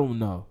 man. I don't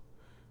know.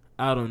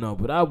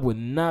 But I would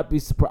not be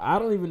surprised. I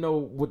don't even know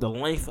what the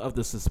length of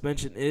the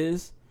suspension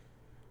is.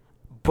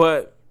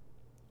 But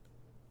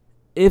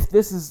if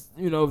this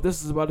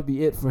is about to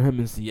be it for him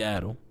in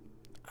Seattle,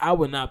 I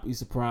would not be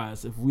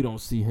surprised if we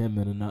don't see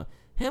him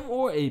him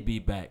or AB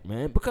back,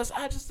 man. Because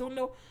I just don't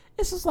know.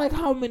 It's just like,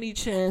 how many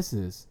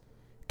chances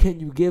can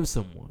you give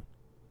someone?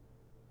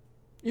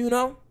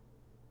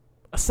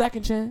 A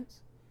second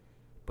chance?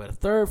 But a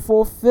third,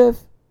 fourth,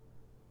 fifth?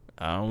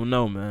 I don't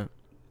know, man.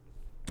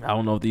 I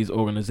don't know if these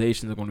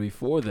organizations are going to be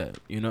for that,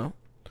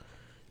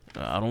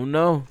 I don't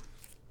know.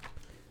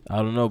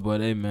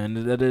 But hey,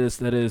 man, that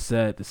is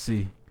sad to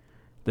see.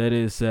 That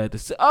is sad to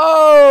say.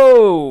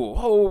 Oh,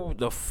 hold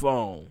the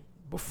phone.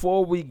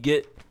 Before we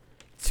get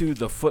to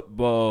the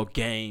football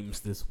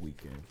games this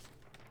weekend,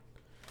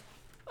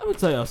 let me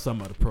tell y'all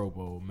something about the Pro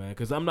Bowl, man,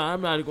 because I'm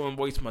not going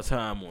to waste my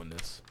time on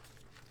this.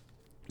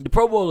 The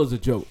Pro Bowl is a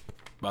joke,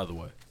 by the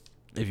way,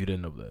 if you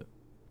didn't know that.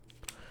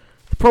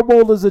 The Pro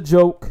Bowl is a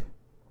joke.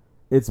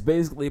 It's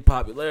basically a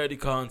popularity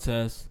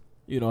contest.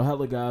 You know,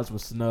 hella guys were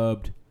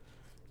snubbed.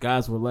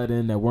 Guys were let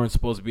in that weren't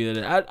supposed to be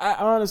there. I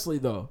honestly,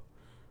 though,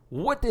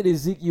 what did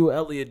Ezekiel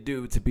Elliott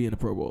do to be in the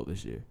Pro Bowl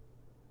this year?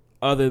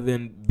 Other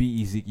than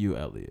be Ezekiel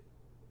Elliott.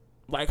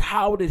 Like,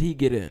 how did he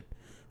get in?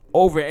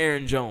 Over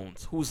Aaron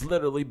Jones, who's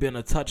literally been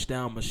a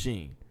touchdown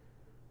machine.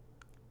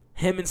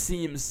 Him and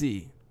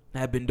CMC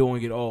have been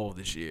doing it all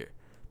this year.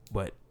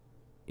 But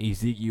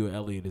Ezekiel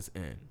Elliott is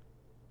in.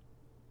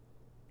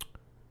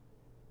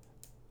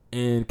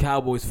 And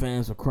Cowboys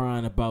fans were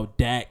crying about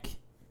Dak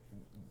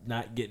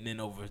not getting in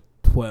over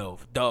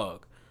 12.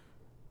 Dog.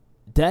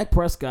 Dak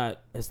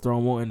Prescott has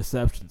thrown more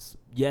interceptions.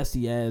 Yes,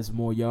 he has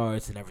more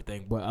yards and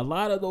everything, but a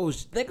lot of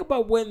those, think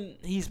about when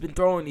he's been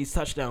throwing these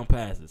touchdown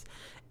passes.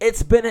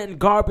 It's been in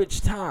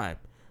garbage time.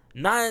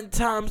 9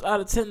 times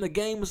out of 10, the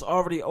game is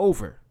already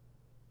over.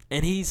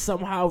 And he's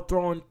somehow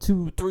throwing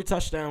 2-3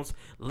 touchdowns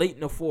late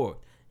in the fourth,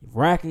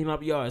 racking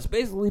up yards,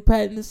 basically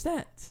padding the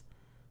stats.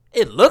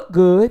 It looked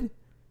good,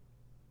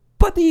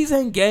 but these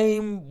ain't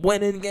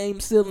game-winning,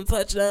 game-sealing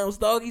touchdowns,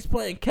 dog. He's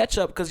playing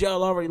catch-up because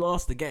y'all already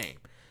lost the game.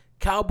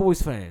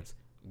 Cowboys fans,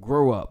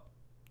 grow up.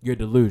 You're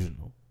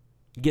delusional.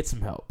 Get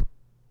some help.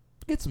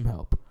 Get some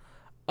help.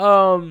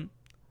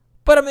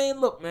 But I mean,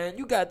 look, man,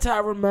 you got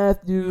Tyrann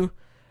Mathieu,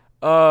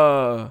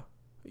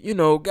 you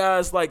know,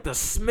 guys like the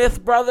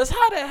Smith brothers.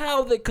 How the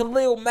hell did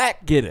Khalil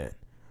Mack get in?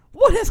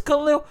 What is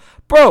Khalil?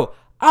 Bro,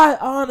 I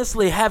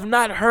honestly have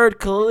not heard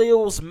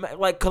Khalil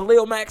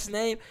Mack's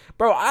name.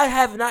 Bro, I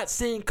have not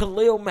seen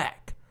Khalil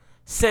Mack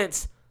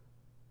since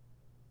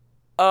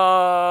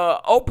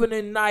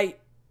opening night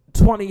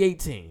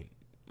 2018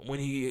 when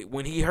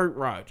he hurt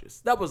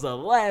Rodgers. That was the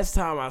last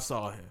time I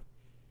saw him.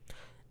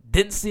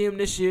 Didn't see him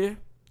this year.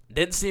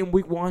 Didn't see him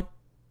week 1.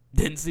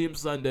 Didn't see him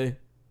Sunday.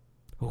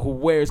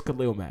 Where's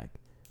Khalil Mack?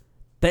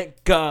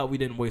 Thank God we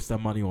didn't waste our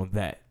money on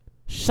that.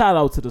 Shout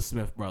out to the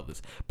Smith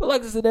brothers. But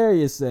like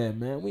Zedarius said,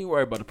 man, we ain't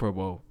worried about the Pro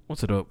Bowl.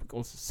 Once it up,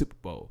 goes to the Super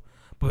Bowl.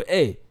 But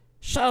hey,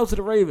 shout out to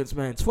the Ravens,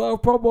 man.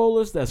 12 Pro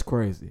Bowlers, that's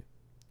crazy.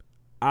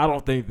 I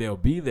don't think they'll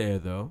be there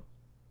though.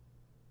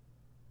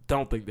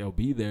 Don't think they'll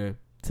be there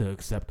to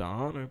accept the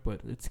honor, but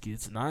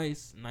it's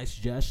nice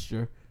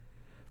gesture.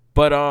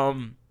 But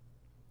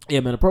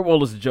yeah, man, the Pro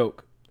Bowl is a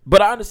joke.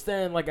 But I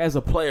understand, like, as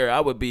a player, I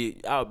would be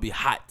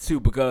hot too,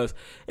 because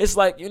it's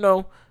like, you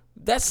know,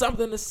 that's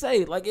something to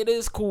say. Like, it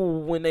is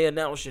cool when they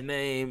announce your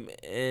name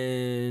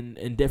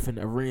in different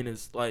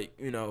arenas, like,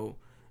 you know,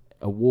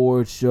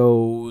 award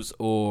shows,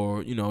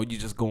 or, you know, you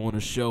just go on a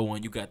show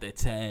and you got that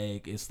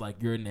tag. It's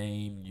like your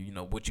name, you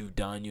know, what you've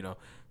done, you know,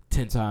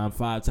 10-time,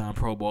 5-time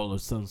Pro Bowl or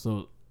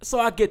something. So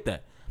I get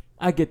that.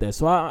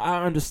 So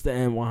I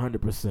understand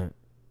 100%.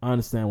 I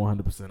understand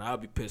 100%.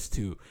 I'd be pissed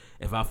too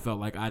if I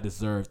felt like I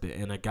deserved it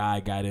and a guy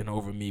got in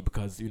over me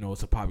because, you know,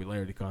 it's a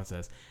popularity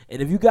contest.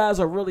 And if you guys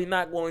are really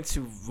not going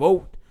to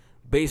vote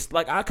based,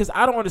 like, because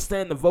I don't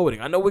understand the voting.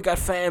 I know we got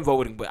fan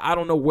voting, but I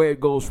don't know where it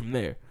goes from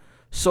there.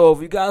 So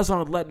if you guys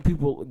aren't letting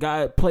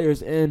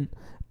players in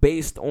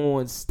based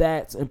on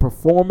stats and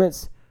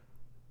performance,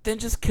 then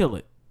just kill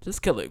it.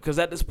 Just kill it, because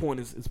at this point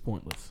it's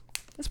pointless.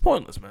 It's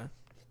pointless, man.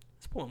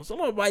 It's pointless. I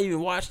don't know why you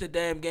even watch the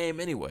damn game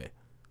anyway.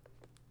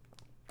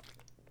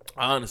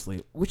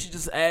 Honestly, we should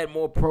just add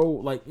more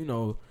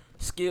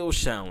skill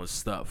challenge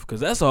stuff, because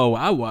that's all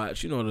I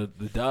watch. You know,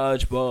 the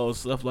dodgeball,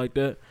 stuff like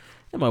that.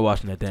 Am I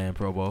watching that damn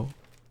Pro Bowl?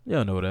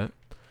 Y'all know that.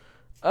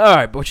 All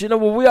right, but you know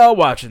what we all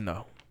watching,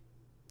 though?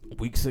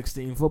 Week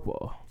 16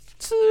 football.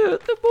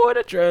 The boy,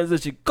 the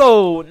transition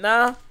gold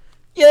now.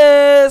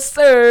 Yes,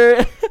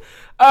 sir.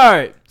 All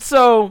right,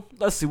 so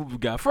let's see what we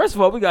got. First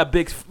of all, we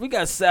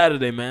got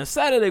Saturday, man.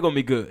 Saturday gonna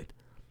be good.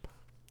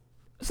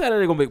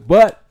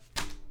 But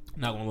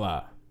not gonna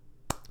lie.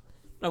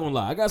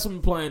 I got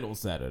something planned on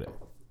Saturday.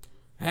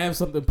 I have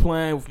something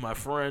planned with my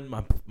friend,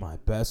 my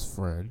best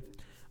friend.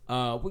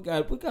 We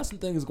got some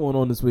things going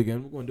on this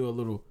weekend. We're gonna do a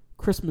little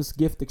Christmas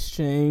gift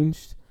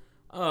exchange.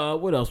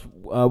 What else?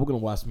 We're gonna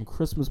watch some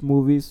Christmas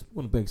movies.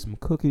 We're gonna bake some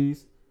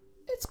cookies.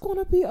 It's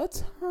gonna be a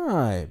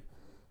time.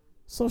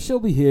 So she'll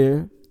be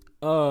here.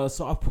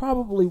 So I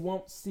probably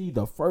won't see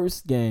the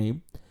first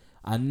game.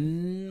 I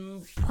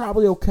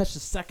probably will catch the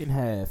second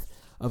half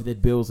of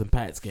that Bills and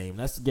Pats game.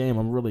 That's the game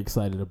I'm really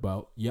excited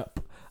about. Yep.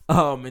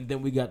 And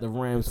then we got the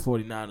Rams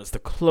 49ers to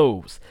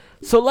close.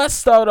 So let's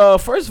start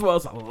off. First of all,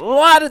 there's a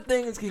lot of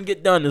things can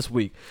get done this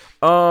week.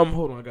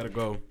 Hold on, I gotta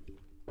go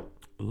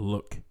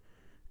look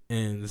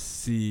and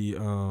see.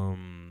 Hold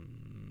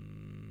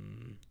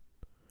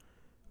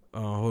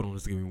on,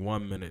 just give me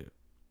 1 minute.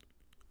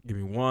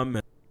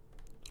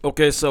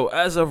 Okay, so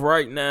as of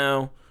right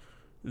now,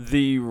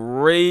 the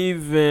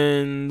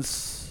Ravens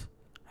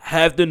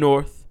have the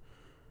North.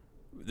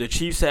 The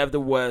Chiefs have the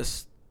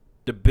West.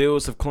 the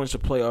Bills have clinched a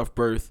playoff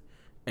berth,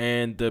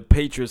 and the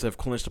Patriots have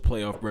clinched a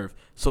playoff berth.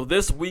 So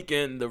this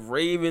weekend, the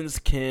Ravens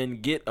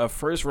can get a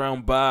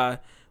first-round bye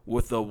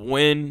with a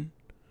win,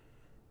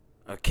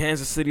 a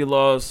Kansas City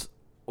loss,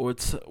 or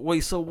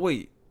wait.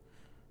 I'm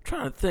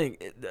trying to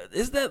think.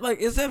 Is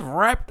that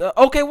wrapped up?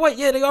 Okay, wait.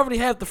 Yeah, they already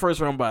have the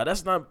first-round bye.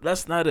 That's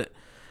not it.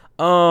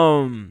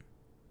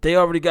 They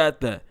already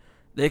got that.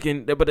 They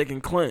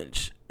can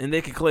clinch, and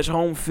they can clinch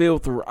home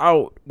field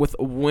throughout with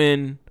a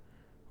win.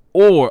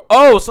 So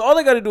all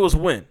they got to do is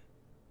win,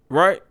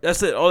 right?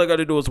 That's it. All they got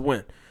to do is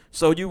win.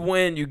 So you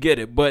win, you get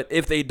it. But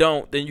if they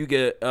don't, then you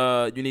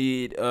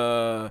need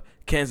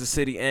Kansas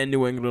City and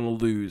New England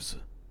to lose.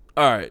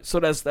 All right, so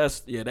that's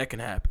that can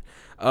happen.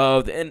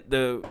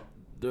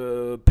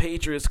 The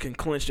Patriots can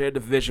clinch their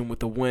division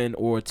with a win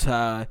or a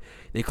tie.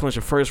 They clinch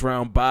a first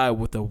round bye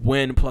with a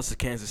win plus a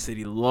Kansas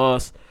City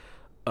loss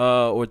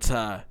or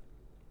tie.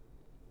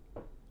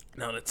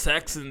 Now the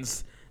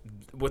Texans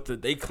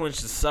they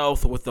clinch the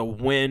South with a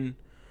win,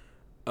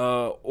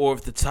 or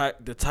if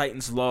the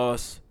Titans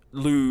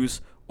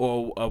lose,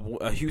 or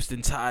a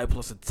Houston tie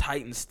plus a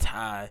Titans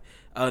tie,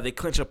 they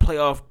clinch a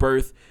playoff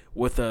berth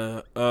with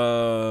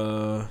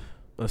a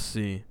let's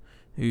see,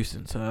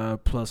 Houston tie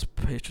plus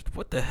Patriots.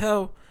 What the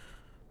hell?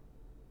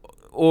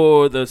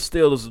 Or the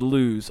Steelers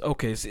lose.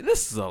 Okay, see,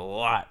 this is a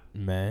lot,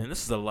 man.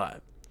 This is a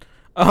lot.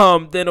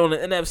 Then on the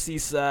NFC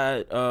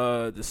side,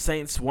 the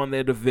Saints won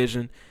their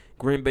division.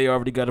 Green Bay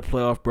already got a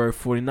playoff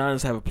berth.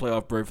 49ers have a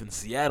playoff berth, and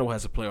Seattle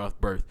has a playoff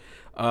berth.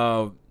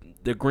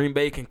 The Green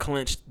Bay can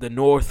clinch the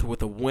North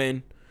with a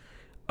win.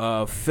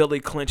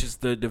 Philly clinches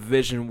the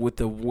division with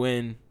a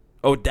win.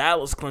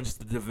 Dallas clinches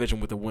the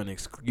division with a win,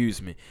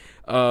 excuse me.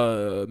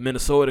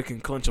 Minnesota can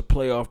clinch a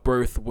playoff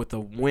berth with a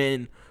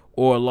win,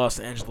 or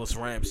Los Angeles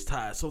Rams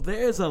tie. So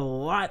there's a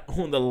lot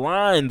on the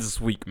line this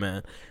week,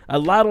 man. A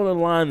lot on the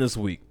line this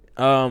week.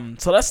 So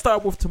let's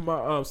start with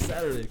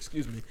Saturday,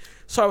 excuse me.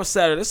 Start with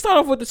Saturday. Let's start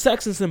off with the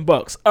Texans and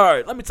Bucks. All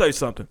right, let me tell you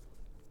something.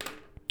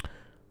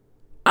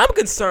 I'm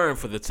concerned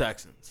for the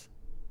Texans.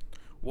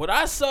 What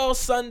I saw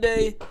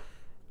Sunday,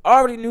 I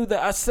already knew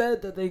that. I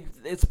said that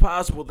it's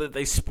possible that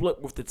they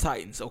split with the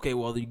Titans. Okay,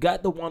 well, you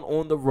got the one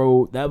on the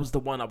road. That was the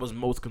one I was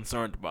most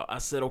concerned about. I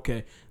said,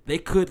 okay, they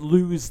could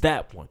lose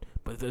that one,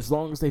 but as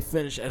long as they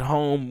finish at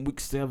home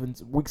week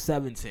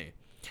 17.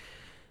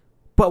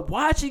 But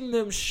watching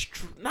them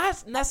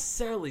not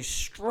necessarily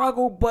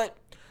struggle, but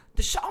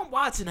Deshaun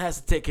Watson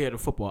has to take care of the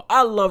football.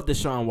 I love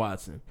Deshaun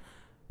Watson.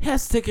 He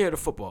has to take care of the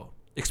football,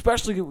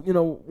 especially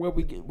where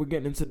we're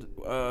getting into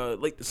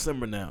late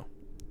December now.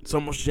 It's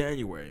almost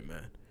January,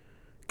 man.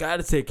 Got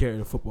to take care of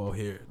the football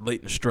here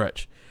late in the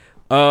stretch.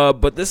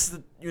 But this is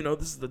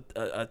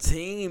a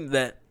team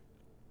that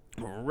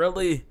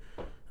really,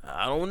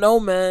 I don't know,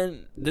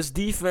 man. This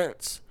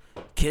defense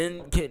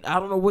can I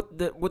don't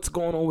know what's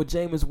going on with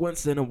Jameis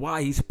Winston and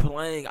why he's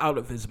playing out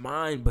of his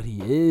mind, but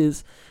he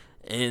is.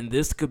 And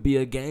this could be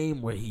a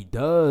game where he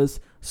does.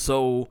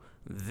 So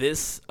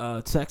this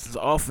Texans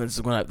offense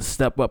is going to have to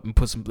step up and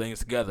put some things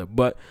together.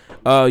 But,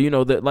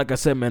 that, like I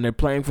said, man, they're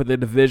playing for their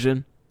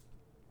division.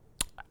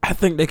 I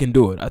think they can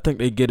do it. I think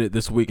they get it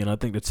this week, and I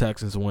think the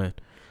Texans win.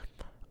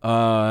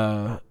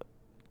 Now,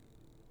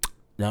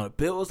 the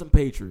Bills and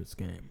Patriots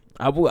game.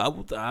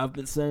 I've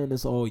been saying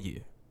this all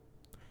year.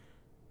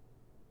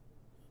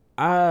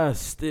 I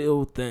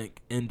still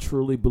think and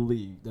truly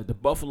believe that the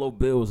Buffalo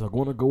Bills are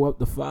going to go up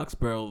to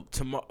Foxborough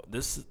tomorrow,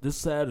 this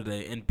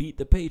Saturday, and beat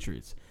the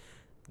Patriots.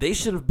 They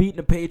should have beaten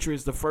the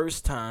Patriots the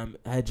first time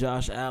had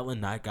Josh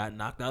Allen not got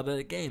knocked out of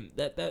the game.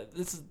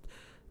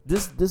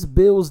 This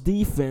Bills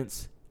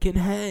defense can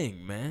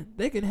hang, man.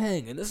 They can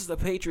hang, and this is the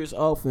Patriots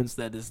offense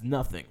that is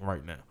nothing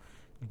right now.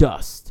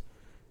 Dust.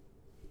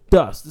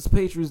 This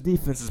Patriots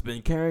defense has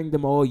been carrying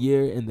them all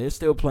year, and they're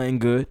still playing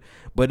good,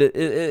 but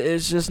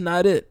it's just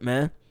not it,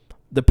 man.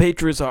 The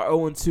Patriots are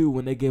 0-2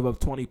 when they gave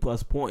up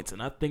 20-plus points,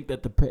 and I think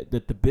that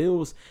the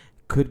Bills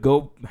could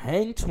go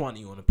hang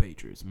 20 on the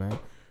Patriots, man.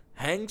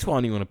 Hang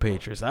 20 on the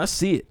Patriots. I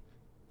see it.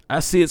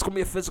 It's going to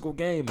be a physical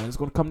game, man. It's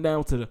going to come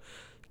down to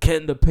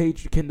can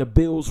the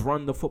Bills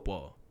run the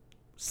football?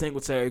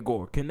 Singletary,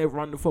 Gore, can they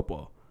run the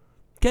football?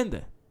 Can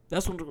they?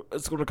 That's what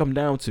it's going to come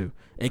down to.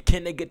 And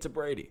can they get to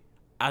Brady?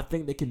 I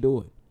think they can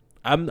do it.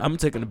 I'm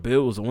taking the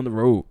Bills on the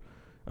road.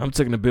 Then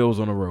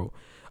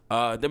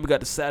we got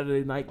the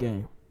Saturday night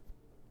game.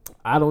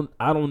 I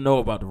don't know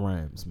about the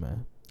Rams,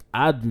 man.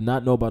 I do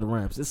not know about the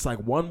Rams. It's like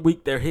 1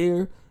 week they're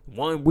here,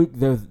 1 week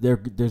they're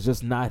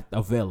just not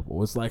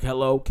available. It's like,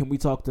 hello, can we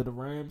talk to the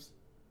Rams?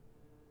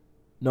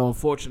 No,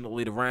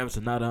 unfortunately, the Rams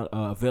are not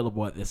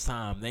available at this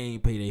time. They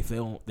ain't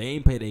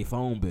pay their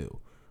phone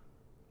bill.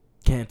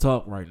 Can't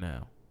talk right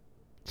now.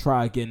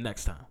 Try again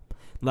next time.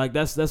 Like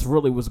that's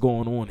really what's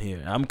going on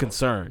here. I'm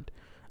concerned.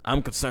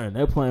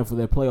 They're playing for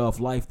their playoff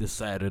life this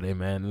Saturday,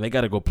 man, and they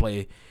got to go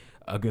play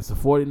against the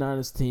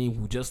 49ers team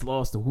who just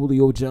lost to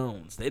Julio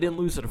Jones. They didn't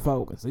lose to the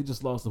Falcons. They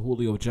just lost to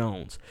Julio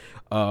Jones.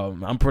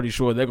 I'm pretty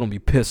sure they're going to be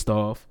pissed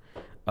off.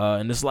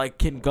 And it's like,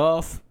 can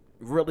Goff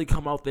really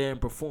come out there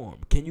and perform?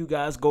 Can you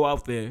guys go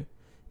out there?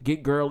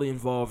 Get Gurley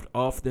involved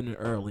often and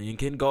early. And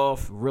can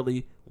Goff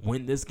really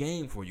win this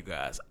game for you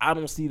guys? I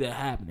don't see that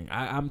happening.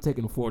 I'm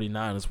taking the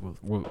 49ers with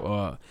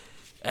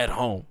at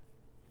home.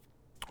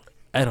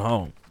 At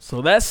home.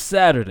 So that's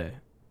Saturday.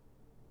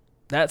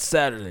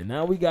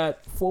 Now we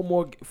got four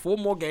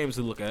more games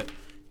to look at.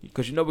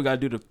 Because you know we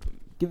got to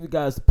give you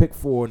guys the pick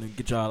 4 and then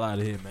get y'all out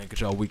of here, man.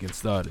 Get y'all weekend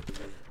started.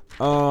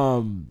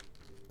 All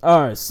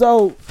right,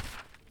 so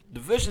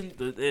division,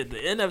 the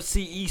NFC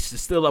East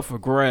is still up for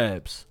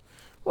grabs.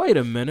 Wait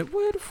a minute,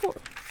 where the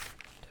fuck?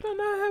 Did I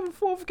not have a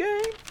 4th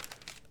game?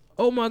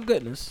 Oh my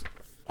goodness.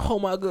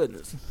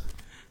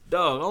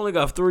 Dog, I only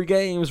got 3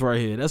 games right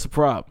here. That's a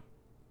problem.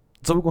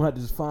 So we're going to have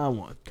to just find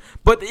one.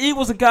 But the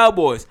Eagles and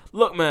Cowboys,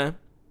 look, man,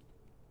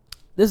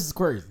 this is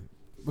crazy.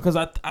 Because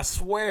I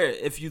swear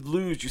if you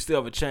lose, you still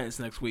have a chance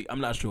next week. I'm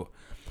not sure.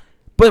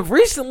 But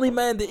recently,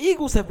 man, the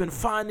Eagles have been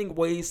finding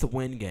ways to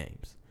win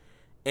games.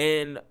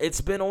 And it's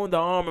been on the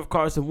arm of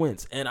Carson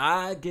Wentz. And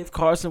I give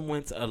Carson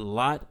Wentz a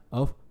lot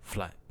of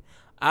flack.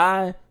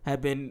 I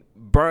have been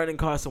burning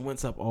Carson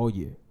Wentz up all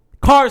year.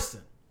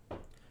 Carson,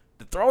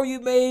 the throw you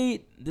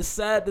made this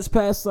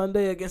past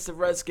Sunday against the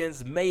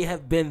Redskins may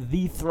have been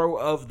the throw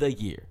of the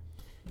year.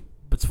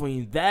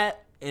 Between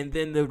that and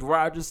then the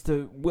Rodgers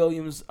to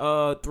Williams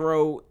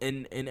throw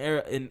in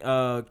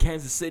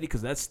Kansas City,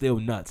 because that's still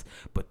nuts.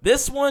 But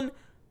this one,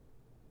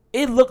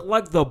 it looked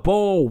like the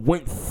ball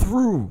went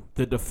through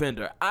the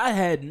defender. I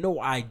had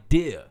no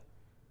idea.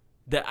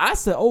 That I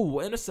said, oh,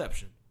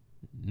 interception.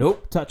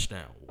 Nope,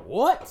 touchdown.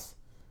 What?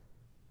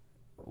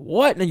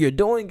 And you're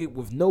doing it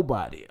with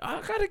nobody.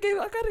 I gotta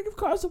give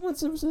Carson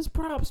Wentz his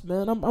props,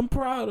 man. I'm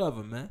proud of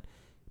him, man.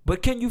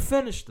 But can you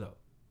finish though?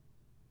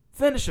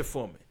 Finish it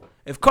for me.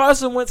 If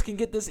Carson Wentz can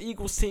get this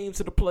Eagles team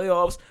to the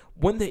playoffs,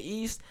 win the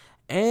East,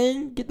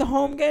 and get the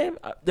home game,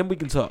 then we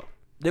can talk.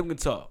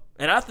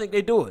 And I think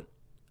they do it.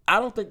 I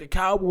don't think the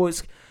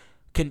Cowboys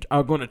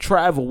are going to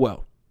travel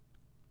well.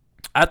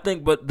 I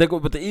think, but the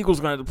Eagles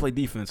are going to have to play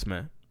defense,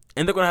 man.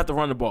 And they're going to have to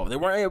run the ball. They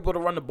weren't able to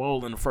run the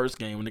ball in the first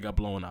game when they got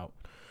blown out.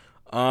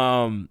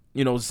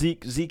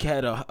 Zeke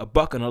had a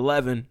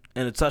 $111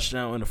 and a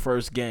touchdown in the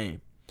first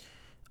game.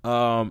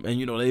 And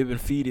they've been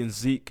feeding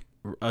Zeke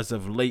as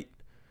of late.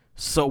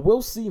 So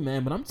we'll see,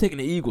 man. But I'm taking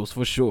the Eagles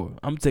for sure.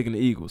 Then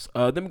we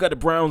got the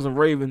Browns and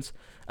Ravens.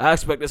 I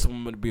expect this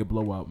one to be a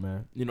blowout,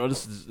 man.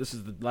 This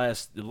is the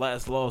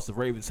last loss the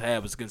Ravens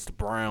have is against the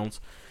Browns,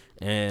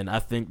 and I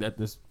think that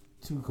there's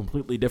 2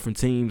 completely different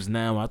teams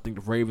now. I think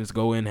the Ravens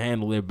go in,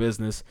 handle their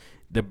business.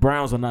 The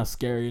Browns are not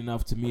scary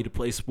enough to me to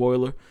play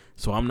spoiler,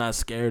 so I'm not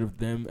scared of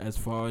them as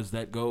far as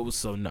that goes.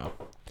 So no.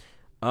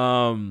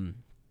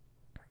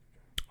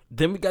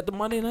 Then we got the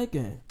Monday night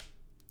game.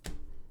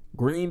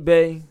 Green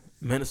Bay,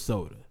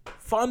 Minnesota.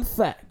 Fun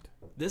fact.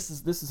 This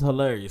is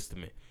hilarious to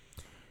me.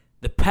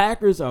 The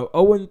Packers are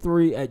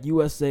 0-3 at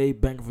USA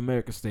Bank of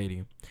America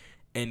Stadium,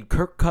 and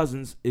Kirk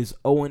Cousins is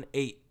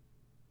 0-8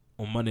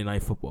 on Monday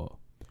Night Football.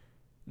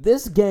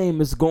 This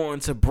game is going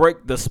to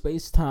break the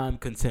space-time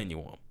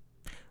continuum.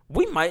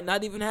 We might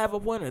not even have a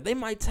winner. They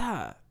might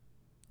tie.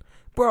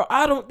 Bro,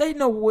 they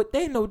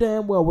know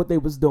damn well what they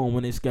was doing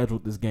when they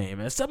scheduled this game.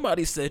 And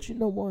somebody said, you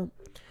know what?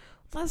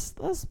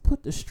 Let's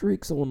put the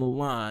streaks on the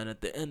line at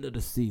the end of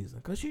the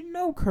season, because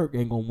Kirk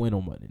ain't gonna win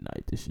on Monday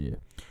night this year.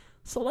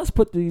 So let's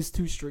put these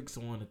 2 streaks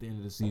on at the end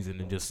of the season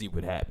and just see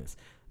what happens.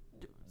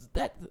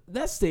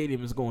 That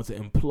stadium is going to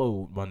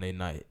implode Monday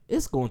night.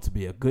 It's going to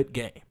be a good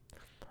game.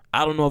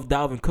 I don't know if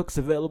Dalvin Cook's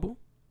available.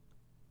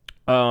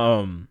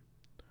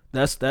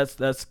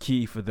 That's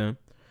key for them.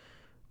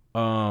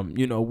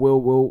 Will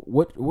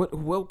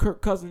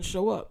Kirk Cousins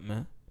show up,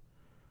 man?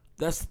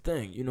 That's the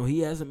thing.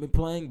 He hasn't been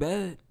playing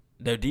bad.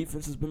 Their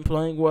defense has been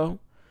playing well.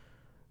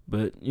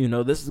 But,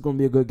 this is going to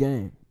be a good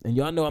game. And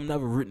y'all know I'm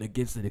never rooting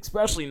against it,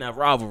 especially in that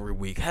rivalry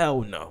week.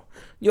 Hell no.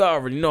 You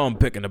already know I'm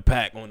picking the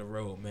Pack on the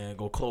road, man.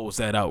 Go close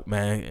that out,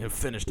 man, and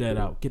finish that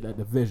out. Get that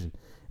division.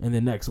 And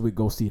then next week,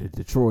 go see the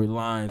Detroit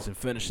Lions and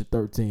finish it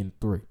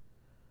 13-3.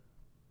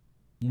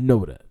 You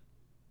know that.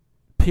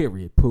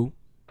 Period, Pooh.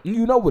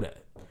 You know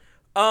that.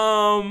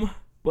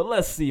 But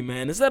let's see,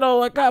 man. Is that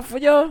all I got for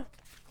y'all?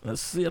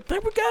 Let's see. I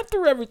think we got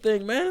through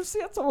everything, man.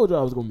 See, I told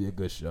y'all it was going to be a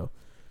good show.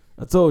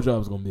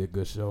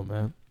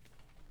 man.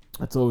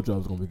 I told y'all it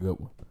was going to be a good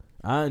one.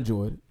 I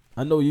enjoyed it.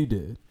 I know you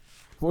did.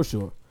 For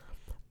sure.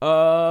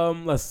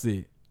 Let's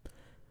see.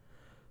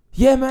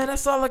 Yeah, man,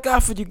 that's all I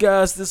got for you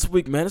guys this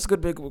week, man. It's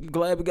good. I'm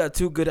glad we got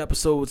 2 good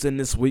episodes in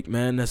this week,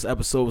 man. That's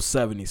episode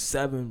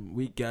 77.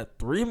 We got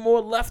 3 more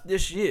left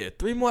this year.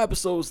 3 more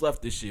episodes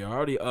left this year. I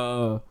already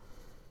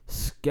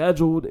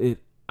scheduled it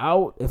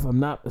out, if I'm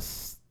not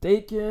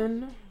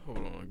mistaken. Hold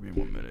on, give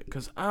me 1 minute,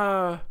 cause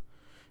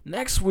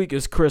next week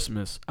is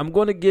Christmas. I'm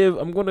gonna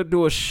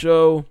do a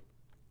show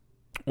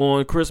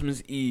on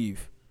Christmas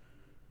Eve,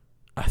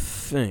 I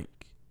think.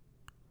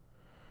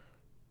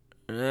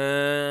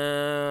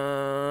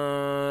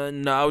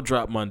 No, I'll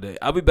drop Monday.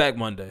 I'll be back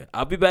Monday.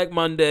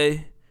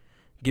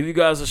 Give you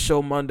guys a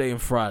show Monday and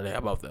Friday. How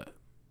about that?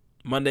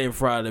 Monday and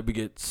Friday. We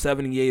get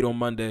 78 on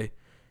Monday,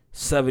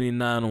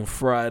 79 on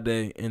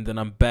Friday, and then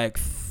I'm back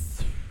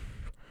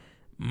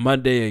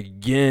Monday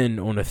again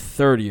on the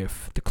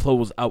 30th to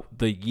close out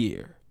the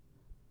year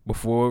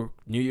before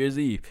New Year's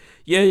Eve.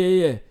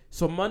 Yeah.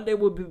 So Monday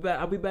we'll be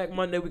back. I'll be back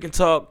Monday. We can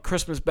talk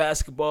Christmas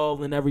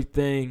basketball and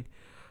everything.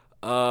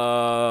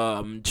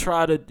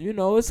 Try to,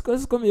 it's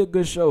gonna be a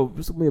good show.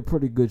 It's gonna be a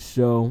pretty good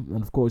show,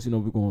 and of course, we're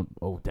gonna.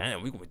 Oh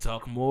damn, we're gonna be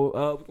talking more.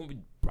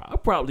 I'll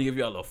probably give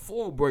y'all a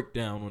full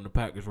breakdown on the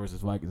Packers versus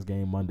Vikings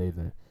game Monday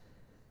then,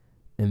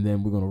 and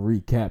then we're gonna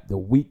recap the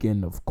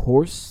weekend, of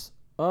course.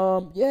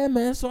 Yeah,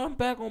 man. So I'm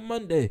back on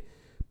Monday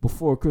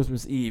before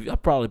Christmas Eve. I'll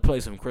probably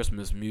play some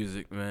Christmas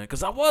music, man,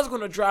 because I was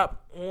gonna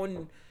drop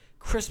on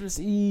Christmas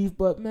Eve,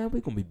 but man, we're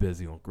gonna be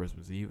busy on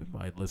Christmas Eve.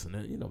 Everybody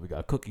listening, we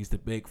got cookies to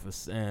bake for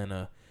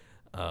Santa.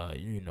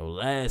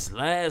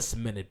 Last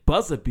minute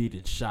buzzer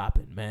beating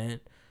shopping, man.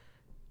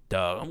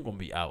 Dog, I'm gonna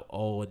be out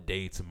all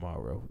day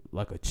tomorrow,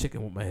 like a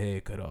chicken with my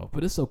head cut off.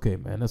 But it's okay,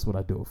 man. That's what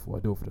I do it for.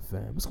 I do it for the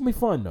fam. It's gonna be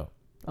fun though.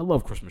 I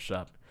love Christmas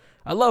shopping.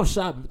 I love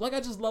shopping. Like I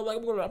just love.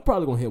 I'm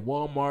probably gonna hit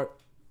Walmart.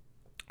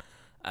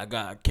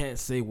 I can't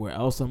say where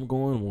else I'm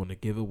going. I want to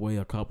give away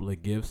a couple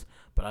of gifts,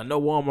 but I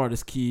know Walmart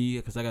is key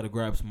because I gotta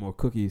grab some more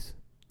cookies.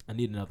 I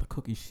need another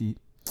cookie sheet.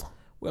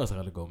 Where else I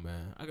gotta go,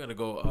 man? I gotta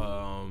go.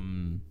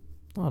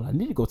 I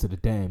need to go to the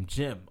damn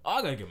gym.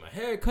 I gotta get my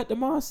hair cut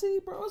tomorrow. See,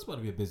 bro, it's about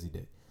to be a busy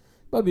day.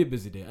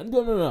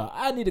 No.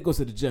 I need to go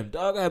to the gym,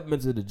 dog. I haven't been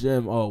to the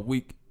gym all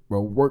week,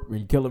 bro. Work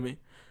been killing me.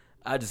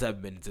 I just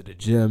haven't been to the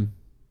gym.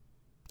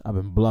 I've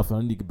been bluffing.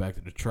 I need to get back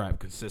to the trap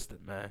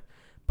consistent, man.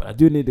 But I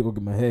do need to go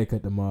get my hair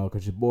cut tomorrow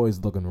because your boy's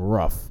looking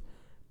rough.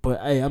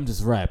 But hey, I'm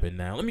just rapping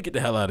now. Let me get the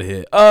hell out of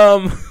here.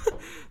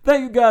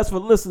 Thank you guys for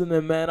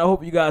listening, man. I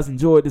hope you guys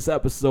enjoyed this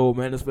episode,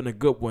 man. It's been a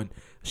good one.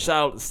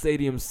 Shout out to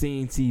Stadium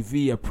Scene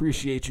TV. I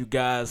appreciate you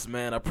guys,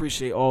 man. I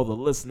appreciate all the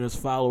listeners,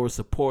 followers,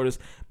 supporters.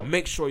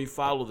 Make sure you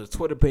follow the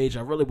Twitter page.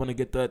 I really want to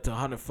get that to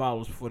 100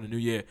 followers before the new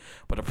year.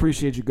 But I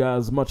appreciate you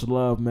guys. Much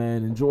love,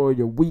 man. Enjoy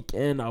your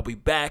weekend. I'll be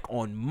back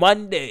on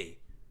Monday.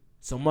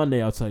 So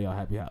Monday, I'll tell y'all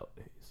happy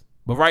holidays.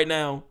 But right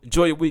now,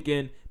 enjoy your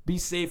weekend. Be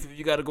safe if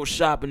you got to go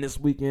shopping this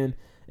weekend.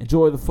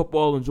 Enjoy the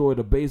football. Enjoy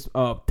the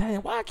baseball.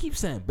 Damn, why I keep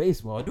saying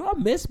baseball? Do I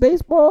miss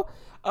baseball?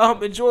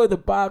 Enjoy the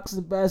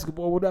boxing,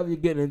 basketball, whatever you're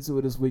getting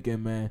into this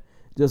weekend, man.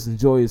 Just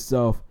enjoy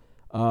yourself.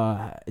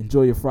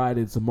 Enjoy your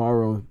Friday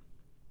tomorrow,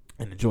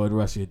 and enjoy the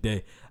rest of your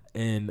day.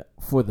 And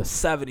for the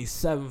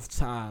 77th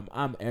time,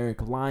 I'm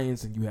Eric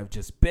Lyons, and you have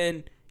just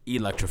been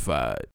electrified.